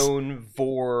normies known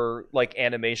for like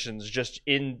animations just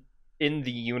in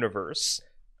the universe.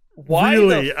 Why?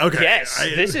 Really? Okay. Yes,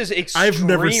 this is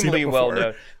extremely well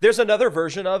known. There's another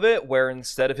version of it where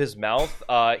instead of his mouth,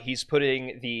 he's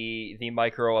putting the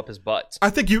micro up his butt. I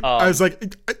think I was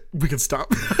like, we can stop.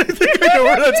 I think I know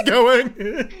where that's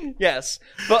going. Yes,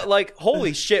 but like,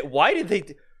 holy shit!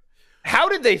 How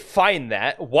did they find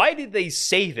that? Why did they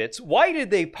save it? Why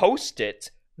did they post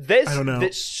it? I don't know.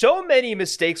 So many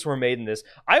mistakes were made in this.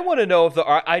 I want to know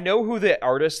I know who the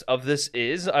artist of this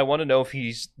is. I want to know if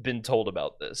he's been told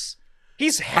about this.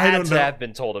 He's had to have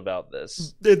been told about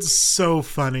this. It's so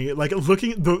funny. Like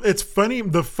it's funny.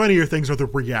 The funnier things are the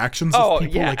reactions of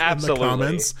people like absolutely. In the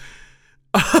comments.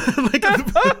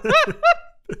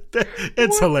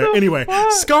 It's hilarious. Anyway,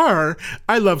 Scar.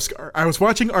 I love Scar. I was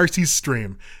watching RC's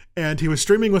stream. And he was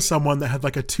streaming with someone that had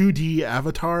like a 2D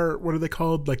avatar. What are they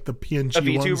called? Like the PNG a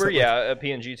VTuber, ones? A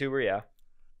PNG tuber, yeah.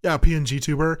 Yeah, a PNG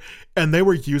tuber. And they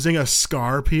were using a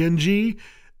Scar PNG.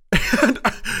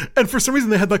 And for some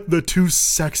reason they had like the 2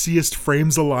 sexiest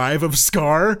frames alive of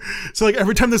Scar. So like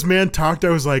every time this man talked, I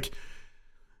was like,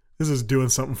 this is doing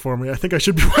something for me. I think I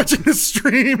should be watching this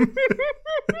stream.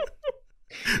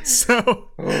 So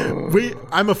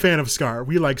I'm a fan of Scar.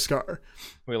 We like Scar.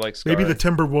 We like Scar. Maybe the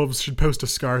Timberwolves should post a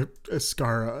Scar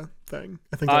thing.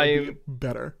 I think that would be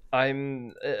better.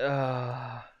 I'm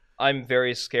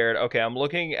very scared. Okay, I'm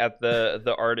looking at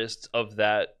the artist of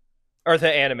that, or the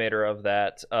animator of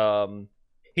that.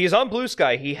 He's on Blue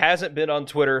Sky. He hasn't been on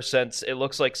Twitter since it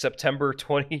looks like September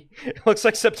 20. It looks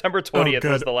like September 20th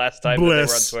was the last time that they were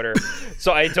on Twitter.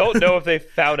 So I don't know if they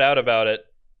found out about it.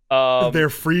 They're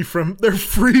free from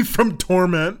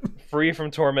torment. Free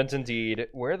from torment, indeed.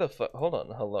 Where the fuck? Hold on.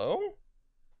 Hello?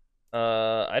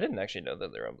 I didn't actually know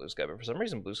that they're on Blue Sky, but for some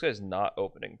reason Blue Sky is not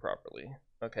opening properly.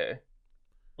 Okay.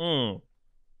 I'm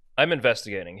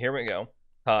investigating. Here we go.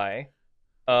 Hi.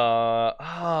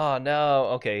 No.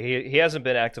 Okay, he hasn't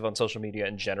been active on social media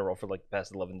in general for like the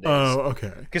past 11 days. Oh,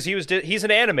 okay. Because he's an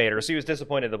animator, so he was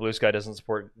disappointed that Blue Sky doesn't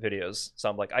support videos. So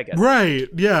I'm like, I get it. Right?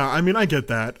 Yeah. I mean, I get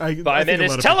that. But I'm in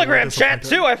his Telegram chat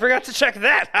too. I forgot to check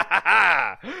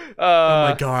that. Oh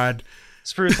my god.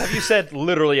 Spruce, have you said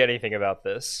literally anything about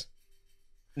this?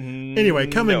 Anyway,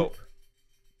 coming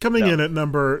in at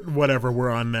number whatever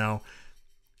we're on now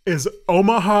is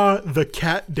Omaha the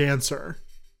Cat Dancer.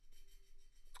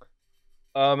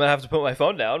 I'm gonna have to put my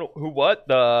phone down. Who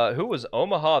was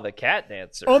Omaha the Cat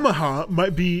Dancer? Omaha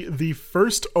might be the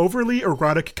first overly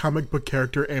erotic comic book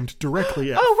character aimed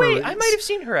directly at wait, furries. I might have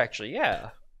seen her actually,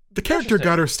 yeah. The character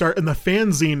got her start in the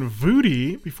fanzine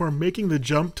Voodie before making the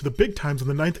jump to the big times in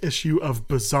the 9th issue of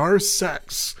Bizarre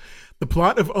Sex. The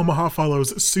plot of Omaha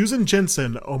follows Susan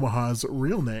Jensen, Omaha's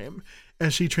real name,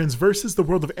 as she transverses the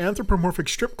world of anthropomorphic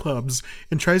strip clubs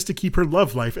and tries to keep her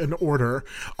love life in order.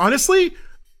 Honestly,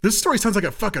 this story sounds like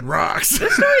it fucking rocks.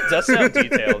 This story does sound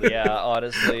detailed, yeah,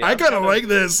 honestly. I kind of like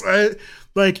this. To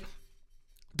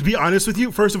be honest with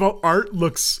you, first of all, art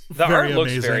looks very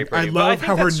amazing. Very pretty, I love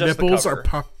how her nipples are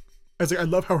I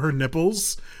love how her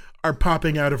nipples are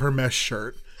popping out of her mesh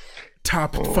shirt.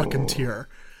 Top fucking tier.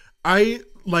 Trace,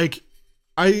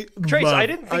 I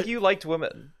didn't think you liked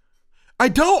women. I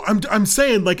don't. I'm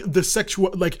saying like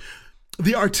the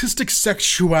artistic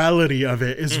sexuality of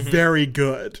it is very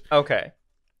good. Okay.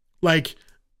 Like,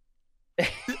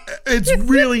 it's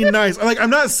really nice. Like,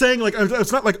 I'm not saying like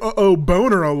it's not like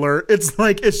boner alert. It's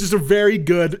like it's just a very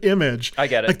good image. I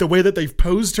get it. Like the way that they've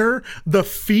posed her, the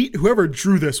feet. Whoever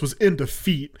drew this was into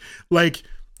feet. Like,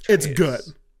 it's good.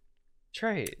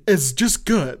 Trace. It's just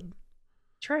good.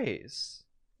 Trace.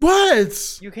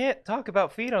 What? You can't talk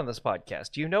about feet on this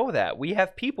podcast. You know that. We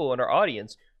have people in our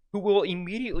audience who will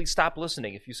immediately stop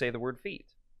listening if you say the word feet.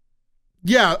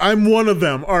 Yeah, I'm one of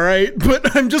them, all right?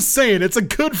 But I'm just saying, it's a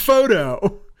good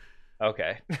photo.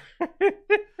 Okay.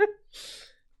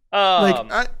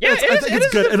 I think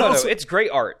it's good. And also, it's great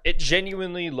art. It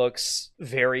genuinely looks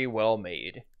very well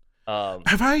made.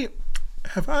 Have I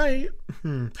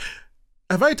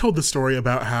told the story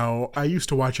about how I used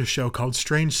to watch a show called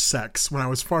Strange Sex when I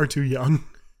was far too young?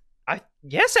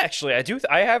 Yes, actually, I do.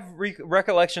 I have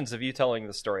recollections of you telling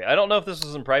the story. I don't know if this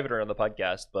was in private or on the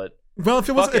podcast, but well, if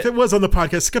it was on the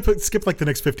podcast, skip like the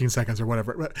next 15 seconds or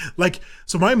whatever. But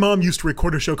so my mom used to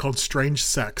record a show called Strange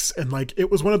Sex, and like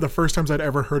it was one of the first times I'd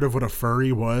ever heard of what a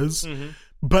furry was. Mm-hmm.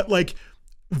 But like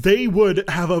they would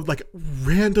have like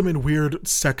random and weird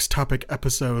sex topic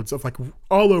episodes of like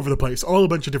all over the place, all a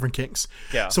bunch of different kinks.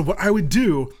 Yeah. So what I would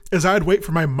do is I'd wait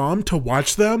for my mom to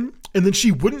watch them, and then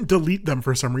she wouldn't delete them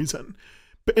for some reason.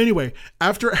 But anyway,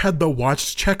 after it had the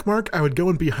watched check mark, I would go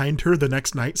in behind her the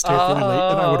next night, stay really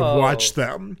late, and I would watch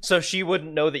them. So she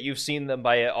wouldn't know that you've seen them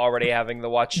by already having the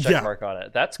watch check mark on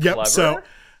it. That's clever.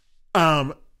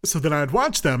 So then I'd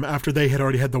watch them after they had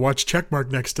already had the watch check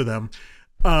mark next to them.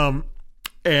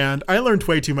 And I learned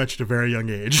way too much at a very young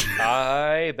age.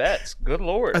 I bet. Good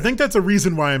Lord. I think that's a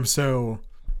reason why I'm so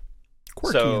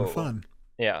quirky and fun.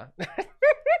 Yeah.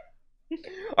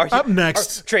 Up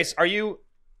next. Trace, are you,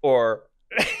 or...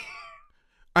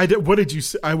 What did you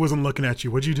say? I wasn't looking at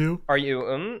you. What'd you do? Are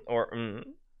you, or...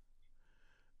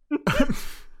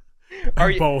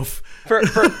 Are you both?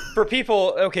 For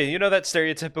people, okay, you know that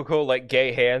stereotypical like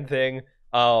gay hand thing,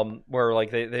 where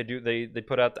like they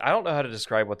put out. I don't know how to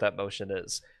describe what that motion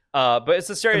is, but it's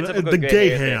the stereotypical the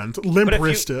gay hand, limp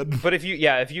wristed. But if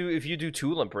you do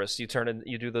two limp wrists, you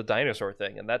do the dinosaur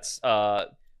thing, and that's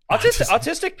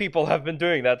autistic people have been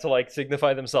doing that to like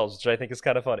signify themselves, which I think is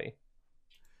kind of funny.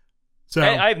 So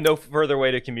I have no further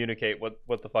way to communicate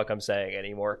what the fuck I'm saying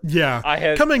anymore. Yeah.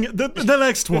 The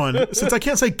next one, since I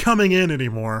can't say coming in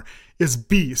anymore, is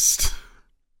Beast.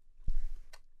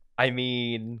 I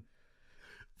mean...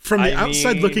 From the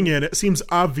outside looking in, it seems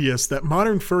obvious that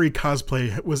modern furry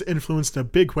cosplay was influenced in a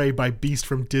big way by Beast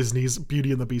from Disney's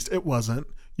Beauty and the Beast. It wasn't.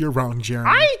 You're wrong, Jeremy.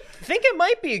 I think it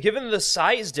might be, given the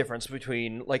size difference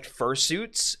between like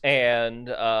fursuits and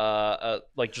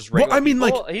like just regular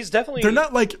people. Like, he's definitely... They're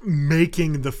not like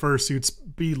making the fursuits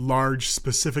be large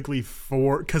specifically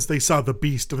because they saw the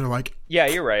Beast and they're like... Yeah,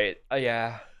 you're right.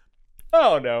 Yeah.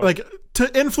 Oh, no. Like,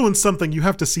 to influence something, you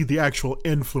have to see the actual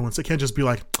influence. It can't just be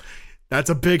like... That's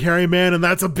a big hairy man and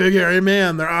that's a big hairy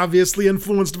man. They're obviously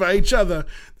influenced by each other.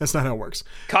 That's not how it works.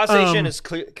 Causation is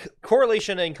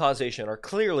correlation and causation are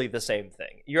clearly the same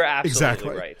thing. You're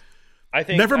absolutely right. I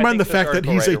think never mind the fact that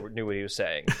he knew what he was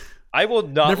saying. I will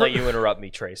not let you interrupt me,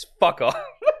 Trace. Fuck off.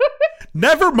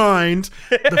 Never mind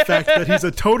the fact that he's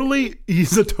totally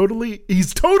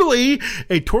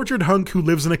a tortured hunk who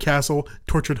lives in a castle.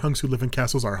 Tortured hunks who live in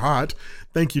castles are hot.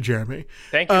 Thank you, Jeremy.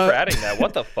 Thank you for adding that.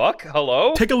 What the fuck?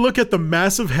 Hello? Take a look at the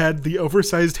massive head, the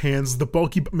oversized hands, the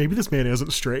bulky... Maybe this man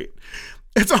isn't straight.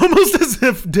 It's almost as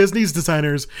if Disney's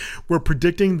designers were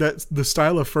predicting that the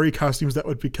style of furry costumes that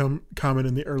would become common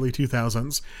in the early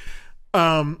 2000s.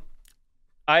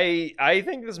 I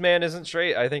think this man isn't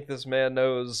straight. I think this man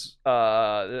knows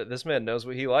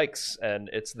what he likes, and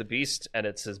it's the Beast, and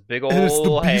it's his big old hands. It's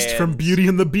the Beast from Beauty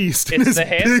and the Beast. It's the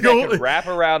hands that can wrap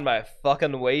around my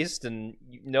fucking waist, and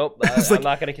nope, I'm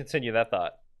not going to continue that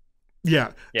thought.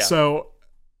 Yeah. So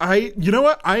you know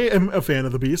what? I am a fan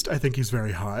of the Beast. I think he's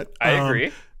very hot. I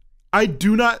agree. I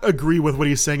do not agree with what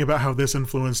he's saying about how this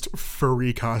influenced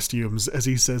furry costumes, as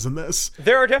he says in this.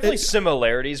 There are definitely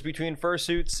similarities between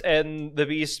fursuits and the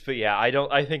Beast, but yeah,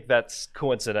 I think that's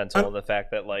coincidental in the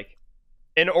fact that, like,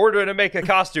 in order to make a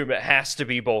costume, it has to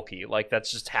be bulky. Like, that's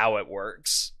just how it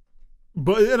works.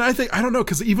 And I don't know,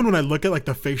 because even when I look at, like,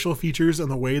 the facial features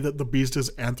and the way that the Beast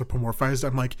is anthropomorphized,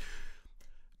 I'm like,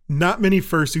 not many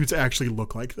fursuits actually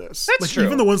look like this. That's true.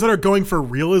 Even the ones that are going for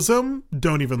realism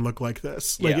don't even look like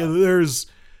this. Like,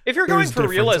 if you're going for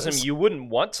realism, you wouldn't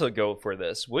want to go for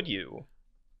this, would you?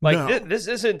 Like, no. This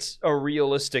isn't a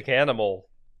realistic animal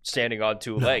standing on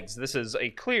two legs. This is a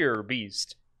clear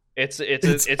beast. It's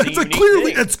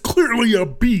clearly a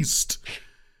beast.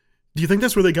 Do you think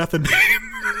that's where they got the name?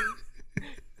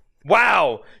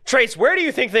 Wow. Trace, where do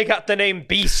you think they got the name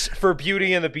Beast for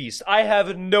Beauty and the Beast? I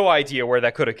have no idea where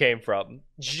that could have came from.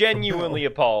 Genuinely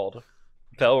appalled.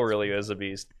 Belle really is a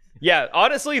beast. Yeah,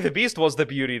 honestly, the Beast was the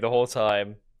Beauty the whole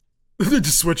time.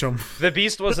 Just switch them. The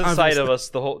Beast was inside of us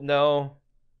the whole... No.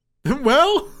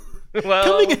 Well...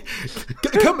 the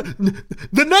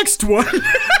next one.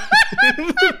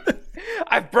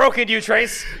 I've broken you,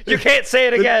 Trace. You can't say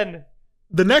it again.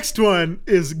 The next one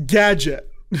is Gadget.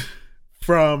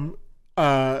 From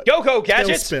Go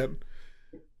Gadget. Tailspin.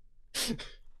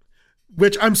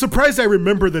 Which I'm surprised I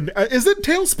remember is it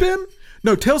Tailspin?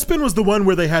 No, Tailspin was the one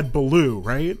where they had Baloo,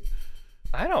 right?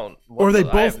 I don't. Or they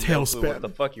both Tailspin. Tailspin. What the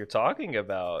fuck you're talking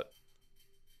about?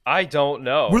 I don't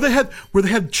know. Where they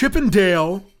had Chip and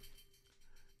Dale,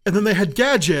 and then they had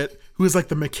Gadget, who is like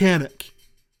the mechanic.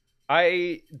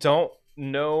 I don't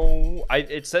know.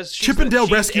 It says she's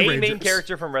Rescue a Rangers. main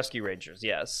character from Rescue Rangers.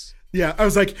 Yes. Yeah, I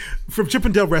was like, from Chip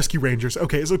and Dale Rescue Rangers.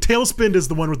 Okay, so Tailspin is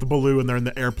the one with the balloon and they're in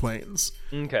the airplanes.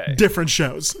 Okay. Different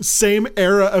shows. Same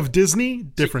era of Disney,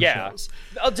 different shows.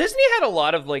 Disney had a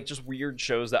lot of like just weird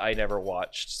shows that I never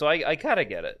watched, so I kind of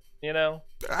get it, you know?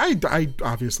 I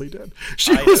obviously did.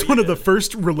 She was one of the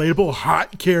first relatable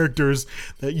hot characters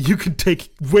that you could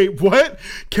take. Wait, what?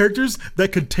 Characters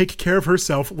that could take care of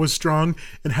herself, was strong,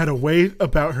 and had a way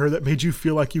about her that made you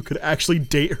feel like you could actually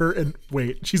date her. And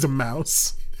wait, she's a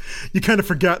mouse. You kind of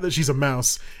forgot that she's a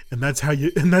mouse, and that's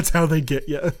how they get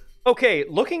you. Okay,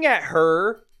 looking at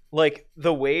her, like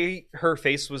the way her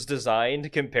face was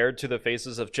designed compared to the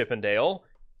faces of Chip and Dale,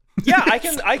 yeah,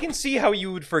 I can see how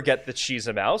you would forget that she's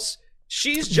a mouse.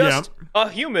 She's just a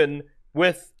human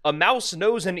with a mouse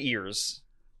nose and ears.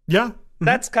 Yeah, mm-hmm.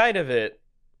 That's kind of it.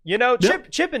 You know,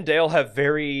 Chip and Dale have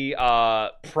very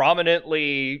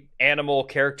prominently animal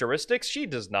characteristics. She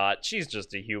does not. She's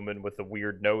just a human with a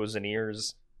weird nose and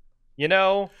ears. You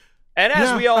know? And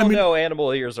as we all know,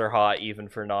 animal ears are hot even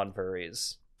for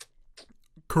non-furries.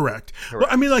 Correct. Well,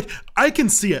 I mean, like, I can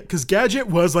see it, because Gadget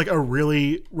was, like, a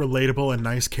really relatable and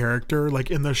nice character, like,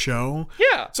 in the show.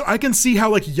 Yeah. So I can see how,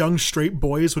 like, young straight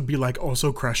boys would be, like,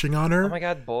 also crushing on her. Oh my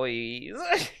god, boys.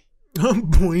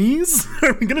 Boys?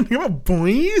 Are we gonna talk about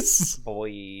boys?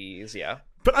 Boys, yeah.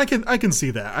 But I can see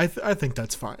that. I think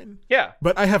that's fine. Yeah.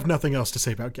 But I have nothing else to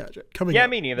say about Gadget. Yeah,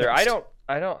 me neither. Next.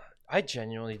 I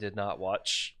genuinely did not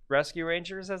watch Rescue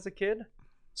Rangers as a kid,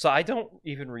 so I don't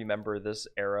even remember this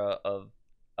era of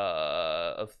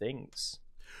things.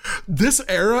 This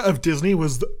era of Disney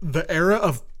was the era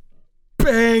of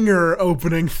banger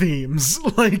opening themes.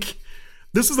 Like,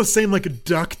 this is the same like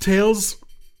DuckTales.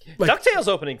 Like, DuckTales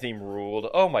opening theme ruled.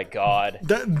 Oh my god.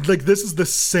 This is the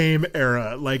same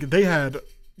era. Like, they had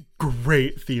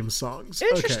great theme songs.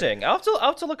 Interesting. Okay. I'll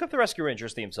have to look up the Rescue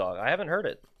Rangers theme song. I haven't heard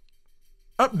it.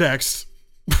 Up next,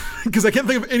 because I can't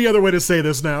think of any other way to say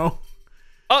this now.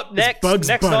 Up next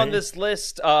on this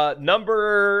list,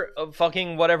 number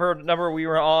fucking whatever number we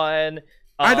were on.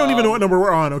 I don't even know what number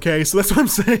we're on. Okay, so that's what I'm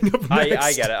saying. Up next.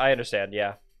 I get it. I understand.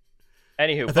 Yeah.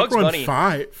 Anywho, I think Bugs we're Bunny. On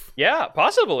 5. Yeah,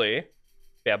 possibly.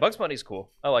 Yeah, Bugs Bunny's cool.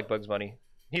 I like Bugs Bunny.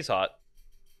 He's hot.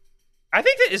 I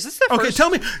think that is this the first.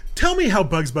 Okay, tell me how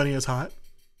Bugs Bunny is hot.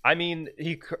 I mean,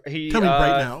 he tell me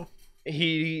right now.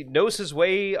 He knows his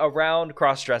way around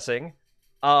cross-dressing.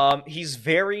 He's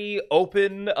very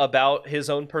open about his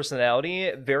own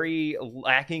personality, very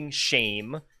lacking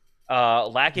shame,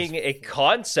 lacking a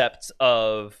concept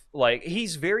of, like,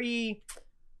 he's very...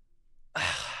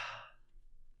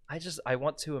 I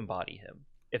want to embody him,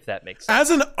 if that makes sense. As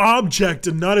an object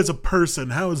and not as a person,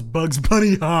 how is Bugs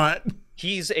Bunny hot?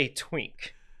 He's a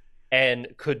twink and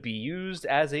could be used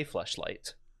as a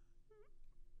fleshlight.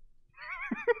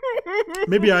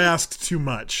 Maybe I asked too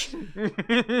much.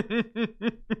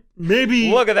 Maybe.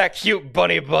 Look at that cute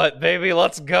bunny butt, baby.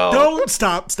 Let's go. Don't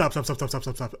stop.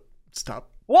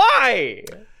 Why?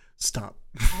 Stop.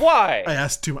 Why? I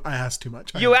asked too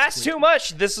much. You asked too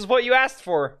much. This is what you asked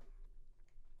for.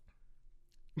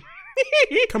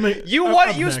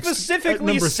 You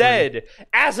specifically said,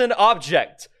 as an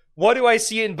object, what do I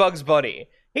see in Bugs Bunny?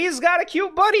 He's got a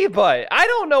cute bunny butt. I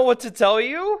don't know what to tell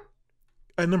you.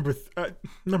 Number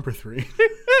 3.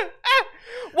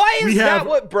 Why is that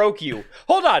what broke you?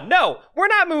 Hold on, no, we're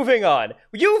not moving on.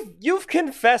 You've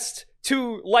confessed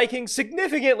to liking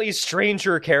significantly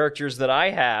stranger characters than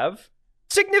I have.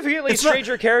 Significantly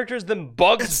stranger characters than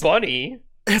Bugs Bunny.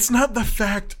 It's not the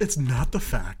fact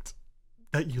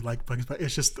that you like Bugs Bunny.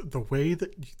 It's just the way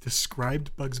that you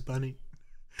described Bugs Bunny.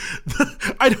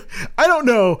 I don't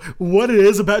know what it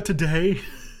is about today.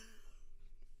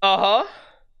 Uh-huh.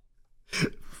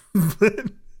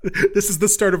 This is the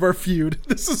start of our feud.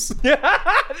 This is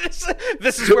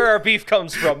where our beef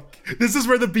comes from. This is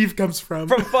where the beef comes from.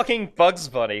 From fucking Bugs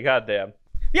Bunny. Goddamn.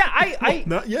 Yeah, I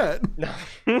not yet.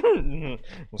 Well,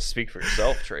 speak for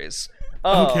yourself, Trace.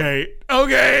 Okay.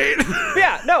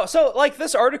 Yeah, no, so, like,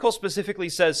 this article specifically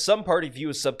says some part of you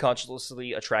is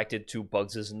subconsciously attracted to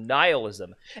Bugs'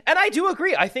 nihilism. And I do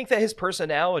agree. I think that his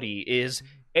personality is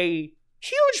a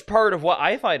huge part of what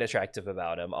I find attractive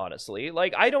about him, honestly.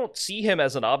 Like, I don't see him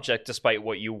as an object despite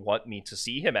what you want me to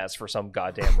see him as for some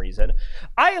goddamn reason.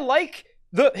 I like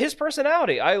his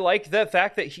personality. I like the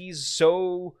fact that he's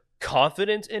so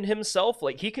confident in himself.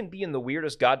 Like, he can be in the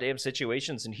weirdest goddamn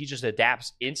situations and he just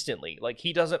adapts instantly. Like,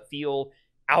 he doesn't feel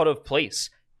out of place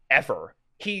ever.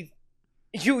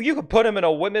 You could put him in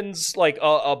a women's, like,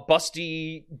 a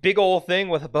busty big old thing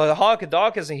with a honk of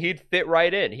donkas and he'd fit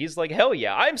right in. He's like, hell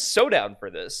yeah, I'm so down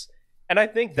for this. And I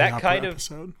think that kind of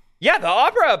Yeah, the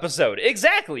opera episode.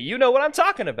 Exactly. You know what I'm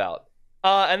talking about.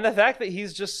 And the fact that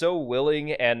he's just so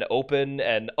willing and open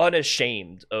and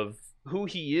unashamed of who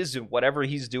he is and whatever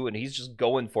he's doing, he's just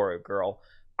going for it, girl.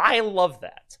 I love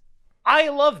that.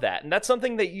 And that's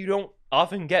something that you don't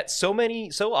often get.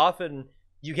 So often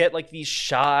you get like these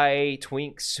shy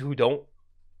twinks who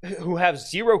have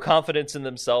zero confidence in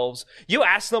themselves. You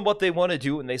ask them what they want to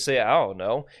do and they say, I don't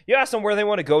know. You ask them where they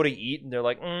want to go to eat and they're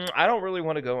like, I don't really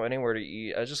want to go anywhere to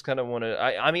eat. I just kind of want to,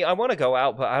 I want to go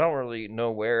out, but I don't really know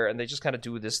where. And they just kind of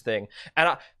do this thing.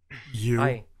 And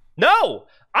no,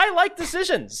 I like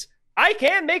decisions. I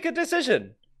can make a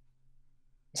decision.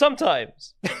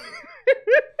 Sometimes.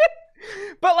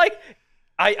 But like,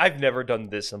 I've never done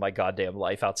this in my goddamn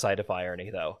life outside of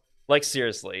irony though. Like,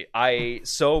 seriously,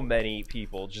 so many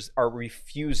people just are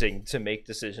refusing to make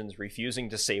decisions, refusing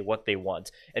to say what they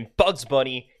want. And Bugs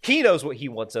Bunny, he knows what he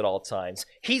wants at all times.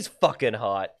 He's fucking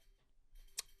hot.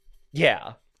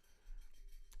 Yeah.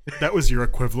 That was your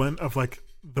equivalent of, like,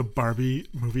 the Barbie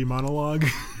movie monologue?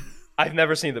 I've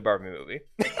never seen the Barbie movie.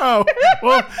 Oh,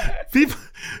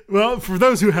 well, for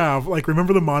those who have, like,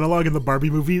 remember the monologue in the Barbie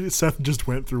movie? Seth just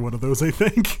went through one of those, I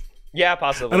think. Yeah,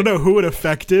 possibly. I don't know who it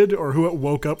affected or who it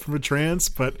woke up from a trance,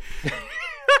 but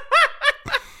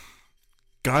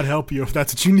God help you if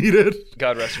that's what you needed.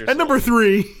 God rest your soul. At number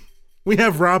 3, we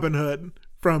have Robin Hood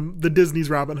from the Disney's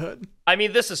Robin Hood. I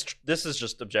mean, this is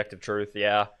just objective truth,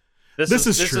 yeah. This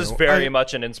is true. This is very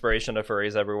much an inspiration of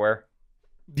furries everywhere.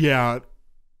 Yeah.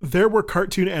 There were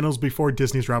cartoon animals before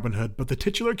Disney's Robin Hood, but the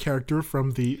titular character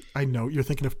from I know, you're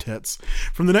thinking of tits,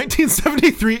 from the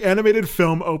 1973 animated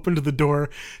film opened the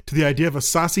door to the idea of a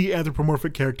saucy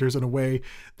anthropomorphic characters in a way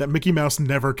that Mickey Mouse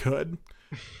never could.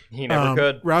 He never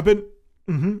could.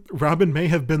 Robin may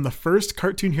have been the first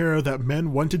cartoon hero that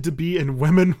men wanted to be and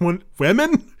women? Why'd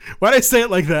I say it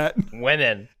like that?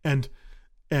 Women. And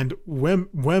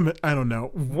women, I don't know.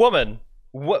 Women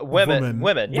wanted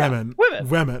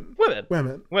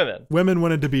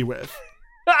to be with.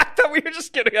 I thought we were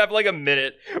just gonna have like a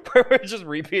minute where we're just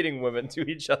repeating women to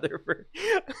each other.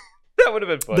 That would have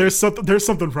been funny. There's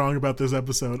something wrong about this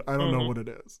episode. I don't know what it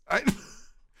is.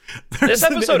 This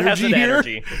episode has an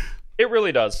energy. It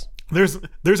really does. There's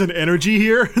an energy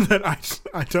here that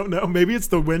I don't know. Maybe it's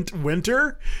the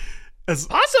winter.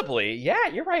 Possibly, yeah,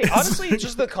 you're right. Honestly,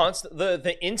 just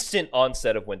the instant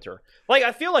onset of winter. Like,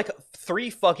 I feel like 3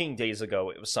 fucking days ago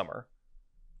it was summer.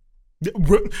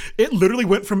 It literally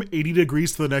went from 80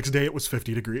 degrees to the next day it was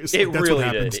 50 degrees. It like, really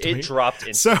did. It dropped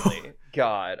instantly. So,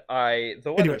 God,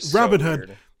 anyway, so Robin Hood.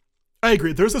 Weird. I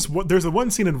agree. There's a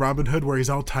one scene in Robin Hood where he's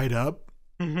all tied up.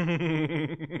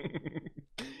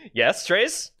 Yes,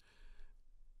 Trace.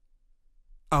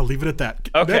 I'll leave it at that.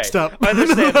 Okay. Next up.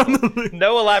 Understandable.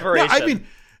 No elaboration. No, I mean,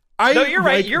 no, you're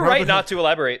right. You're right not to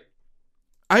elaborate.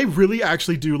 I really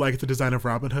actually do like the design of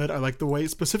Robin Hood. I like the way,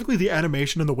 specifically the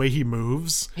animation and the way he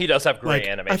moves. He does have great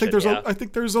animation. I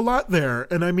think there's a lot there.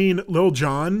 And I mean, Lil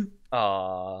Jon.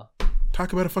 Talk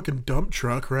about a fucking dump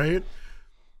truck, right?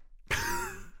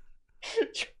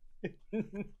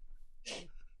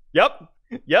 Yep.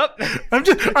 I'm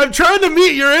trying to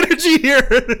meet your energy here.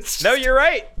 No, you're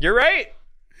right. You're right.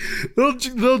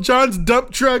 Lil Jon's dump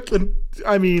truck, and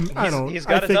I mean, he's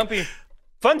got a dumpy.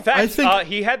 Fun fact: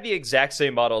 he had the exact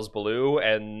same model as Baloo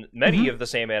and many of the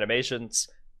same animations.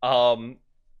 So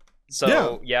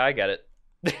yeah, I get it.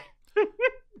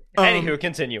 Anywho,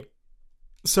 continue.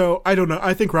 So I don't know.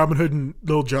 I think Robin Hood and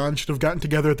Lil Jon should have gotten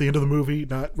together at the end of the movie,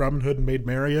 not Robin Hood and Maid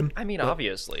Marian. I mean,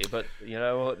 obviously, but you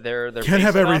know, they're can't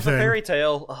have everything. Off a fairy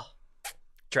tale. Ugh.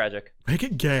 Tragic. Make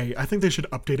it gay. I think they should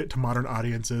update it to modern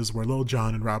audiences where Lil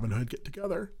Jon and Robin Hood get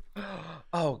together.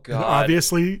 Oh God! And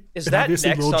obviously, is that next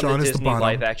Lil on Jon the is Disney the bottom.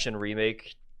 live action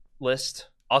remake list?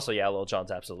 Also, yeah, Lil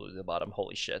Jon's absolutely the bottom.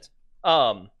 Holy shit.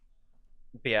 But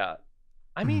yeah,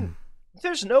 I mean,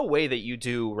 there's no way that you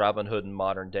do Robin Hood in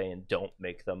modern day and don't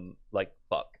make them like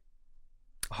fuck.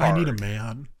 Hard. I need a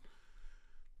man.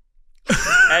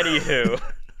 Anywho.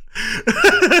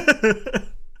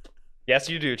 Yes,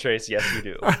 you do, Trace. Yes, you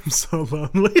do. I'm so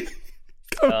lonely.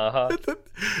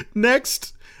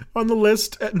 Next on the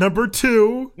list at number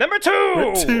 2. Number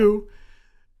 2!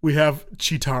 We have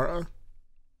Cheetara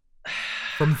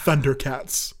from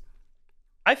Thundercats.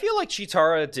 I feel like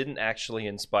Cheetara didn't actually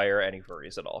inspire any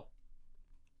furries at all.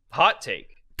 Hot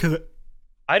take. Because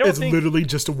it's literally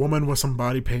just a woman with some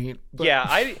body paint. But...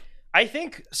 Yeah, I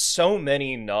think so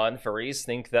many non-furries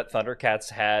think that Thundercats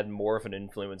had more of an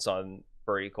influence on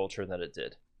furry culture than it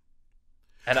did.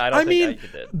 And I don't think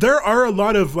it did. There are a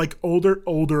lot of like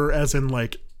older as in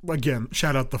like, again,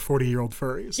 shout out the 40-year-old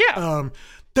furries. Yeah.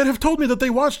 That have told me that they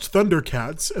watched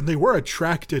Thundercats and they were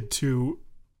attracted to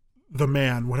the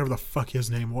man, whatever the fuck his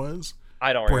name was.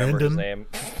 I don't remember his name.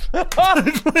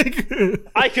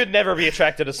 I could never be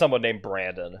attracted to someone named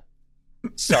Brandon.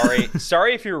 Sorry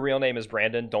if your real name is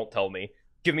Brandon. Don't tell me.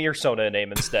 Give me your Sona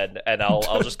name instead, and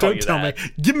I'll just call you that. Don't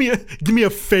tell me. Give me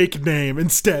a fake name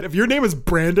instead. If your name is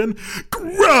Brandon,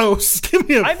 gross. Give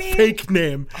me a fake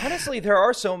name. Honestly, there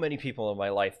are so many people in my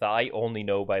life that I only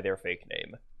know by their fake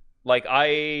name.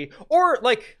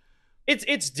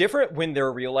 It's different when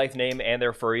their real life name and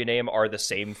their furry name are the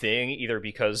same thing, either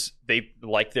because they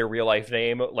like their real life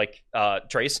name, like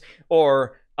Trace,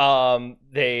 or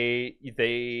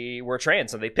they were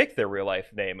trans and they picked their real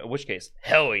life name, in which case,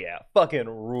 hell yeah, fucking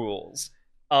rules.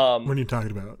 What are you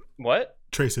talking about? What?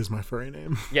 Trace is my furry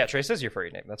name. Yeah, Trace is your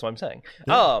furry name. That's what I'm saying.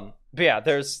 Yeah. But yeah,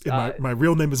 there's my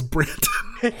real name is Brandon.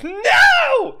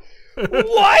 No!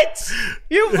 What?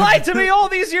 You've lied to me all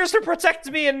these years to protect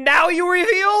me, and now you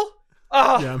reveal?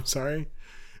 Yeah, I'm sorry.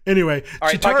 Anyway, all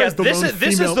right, podcast, this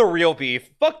is the real beef.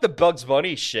 Fuck the Bugs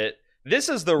Bunny shit. This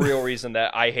is the real reason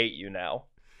that I hate you now.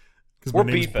 We're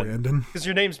beefing because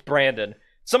your name's Brandon.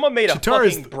 Someone made a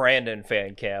fucking Brandon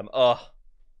fan cam. Ugh.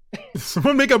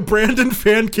 Someone make a Brandon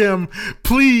fan cam,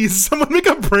 please. Someone make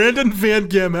a Brandon fan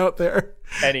cam out there.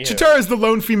 Anywho. Chitara is the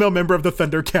lone female member of the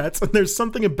Thundercats, and there's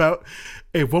something about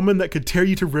a woman that could tear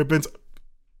you to ribbons.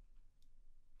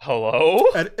 Hello?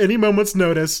 At any moment's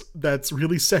notice, that's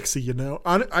really sexy, you know?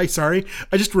 I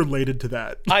just related to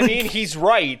that. I mean, he's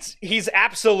right. He's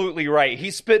absolutely right.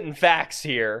 He's spitting facts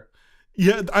here.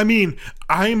 Yeah, I mean,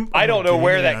 I don't know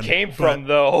where that came from,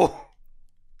 though.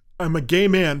 I'm a gay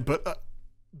man, but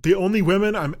the only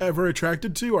women I'm ever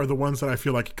attracted to are the ones that I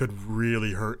feel like could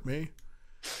really hurt me.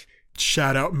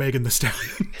 Shout out Megan Thee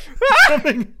Stallion.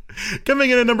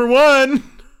 coming in at number 1.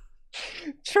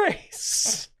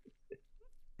 Trace.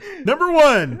 Number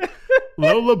 1,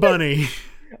 Lola Bunny.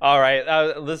 All right,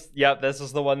 this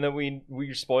is the one that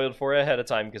we spoiled for ahead of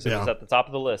time because it was at the top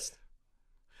of the list.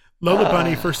 Lola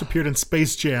Bunny first appeared in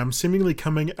Space Jam, seemingly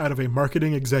coming out of a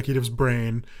marketing executive's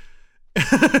brain.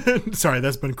 Sorry,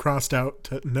 that's been crossed out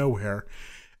to nowhere.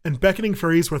 And beckoning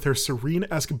furries with her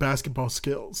Serene-esque basketball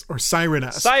skills. Or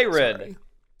Siren-esque. Siren.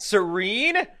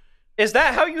 Serene? Is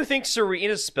that how you think Serene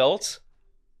is spelt?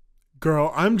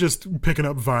 Girl, I'm just picking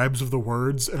up vibes of the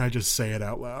words and I just say it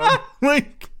out loud.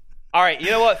 All right,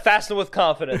 you know what? Fasten with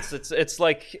confidence. It's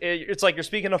like you're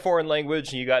speaking a foreign language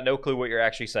and you got no clue what you're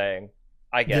actually saying.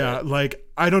 I get it. Yeah, like,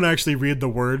 I don't actually read the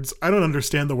words. I don't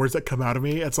understand the words that come out of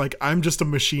me. It's like I'm just a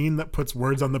machine that puts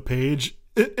words on the page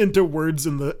into words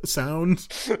in the sound.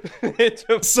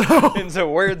 into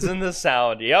words in the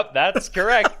sound. Yep, that's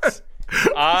correct.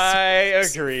 I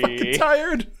agree. So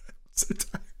tired.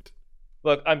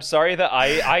 Look, I'm sorry that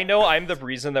I know I'm the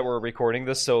reason that we're recording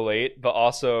this so late, but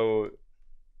also...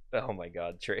 Oh my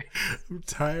god, Trey. I'm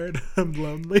tired. I'm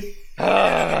lonely.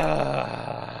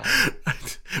 I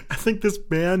think this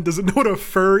man doesn't know what a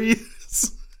furry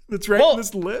is. That's right in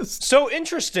this list. So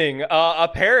interesting.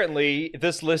 Apparently,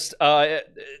 this list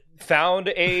found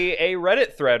a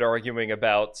Reddit thread arguing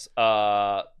about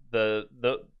about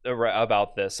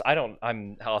this.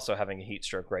 I'm also having a heat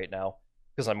stroke right now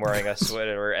because I'm wearing a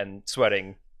sweater and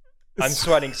sweating. I'm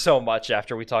sweating so much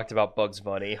after we talked about Bugs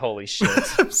Bunny. Holy shit.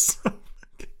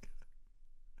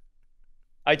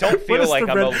 I don't feel like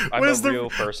I'm a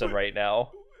real person right now.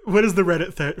 What does the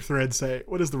Reddit thread say?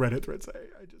 What does the Reddit thread say?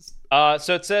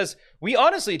 So it says, we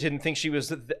honestly didn't think she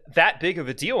was that big of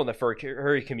a deal in the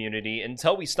furry community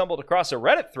until we stumbled across a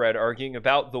Reddit thread arguing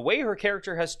about the way her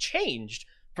character has changed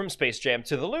from Space Jam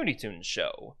to the Looney Tunes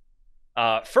show.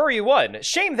 Furry 1,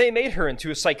 shame they made her into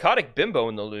a psychotic bimbo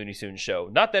in the Looney Tunes show.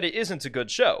 Not that it isn't a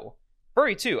good show.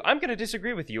 Furry 2, I'm going to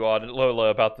disagree with you on Lola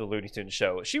about the Looney Tunes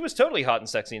show. She was totally hot and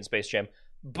sexy in Space Jam,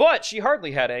 but she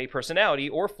hardly had any personality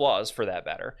or flaws for that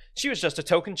matter. She was just a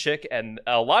token chick, and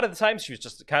a lot of the time she was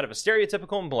just kind of a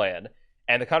stereotypical and bland.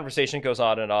 And the conversation goes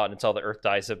on and on until the Earth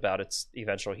dies about its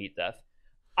eventual heat death.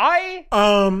 Have you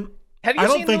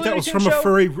seen the Looney Tunes show?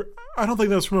 I don't think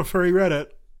that was from a furry Reddit.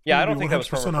 Yeah, I don't think that was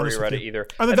from a furry Reddit either.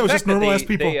 I think that was just normal ass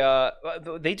people.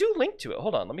 They do link to it.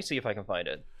 Hold on, let me see if I can find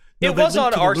it. No, it was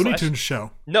on our Looney Tunes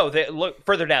show. No, they look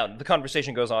further down. The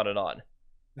conversation goes on and on.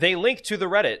 They link to the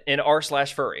Reddit in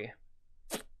r/furry.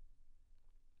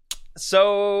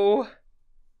 So,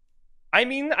 I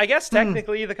mean, I guess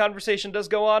technically the conversation does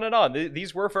go on and on.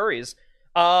 These were furries.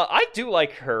 I do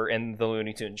like her in the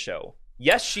Looney Tunes show.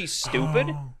 Yes, she's stupid.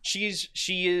 Oh.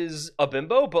 She is a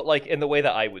bimbo, but like in the way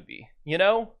that I would be. You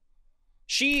know,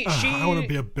 I want to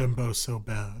be a bimbo so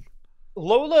bad.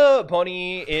 Lola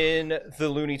Bunny in the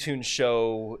Looney Tunes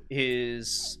show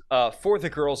is for the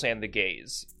girls and the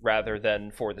gays rather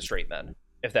than for the straight men,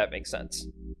 if that makes sense.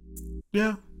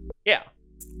 Yeah. Yeah.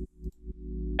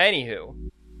 Anywho,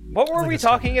 what were we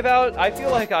talking about? I feel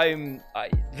like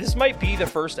this might be the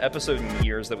first episode in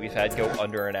years that we've had go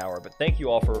under an hour, but thank you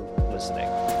all for listening.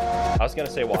 I was gonna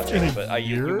say watching, but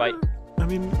you might. I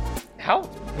mean, how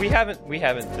we haven't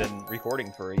been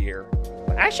recording for a year.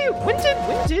 Actually, when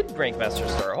did Rankmaster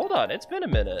start? Hold on, it's been a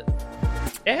minute.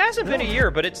 It hasn't been a year,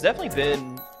 but it's definitely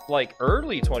been like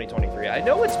early 2023. I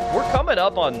know we're coming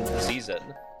up on the season.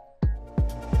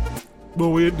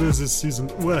 Well, this is season.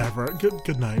 Whatever.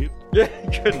 Good night. Yeah,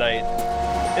 good night.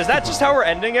 Is that just how we're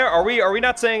ending it? Are we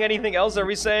not saying anything else? Are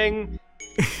we saying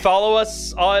follow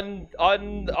us on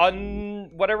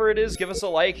whatever it is? Give us a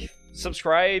like,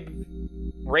 subscribe,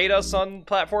 rate us on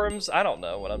platforms. I don't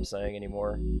know what I'm saying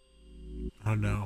anymore. Oh no.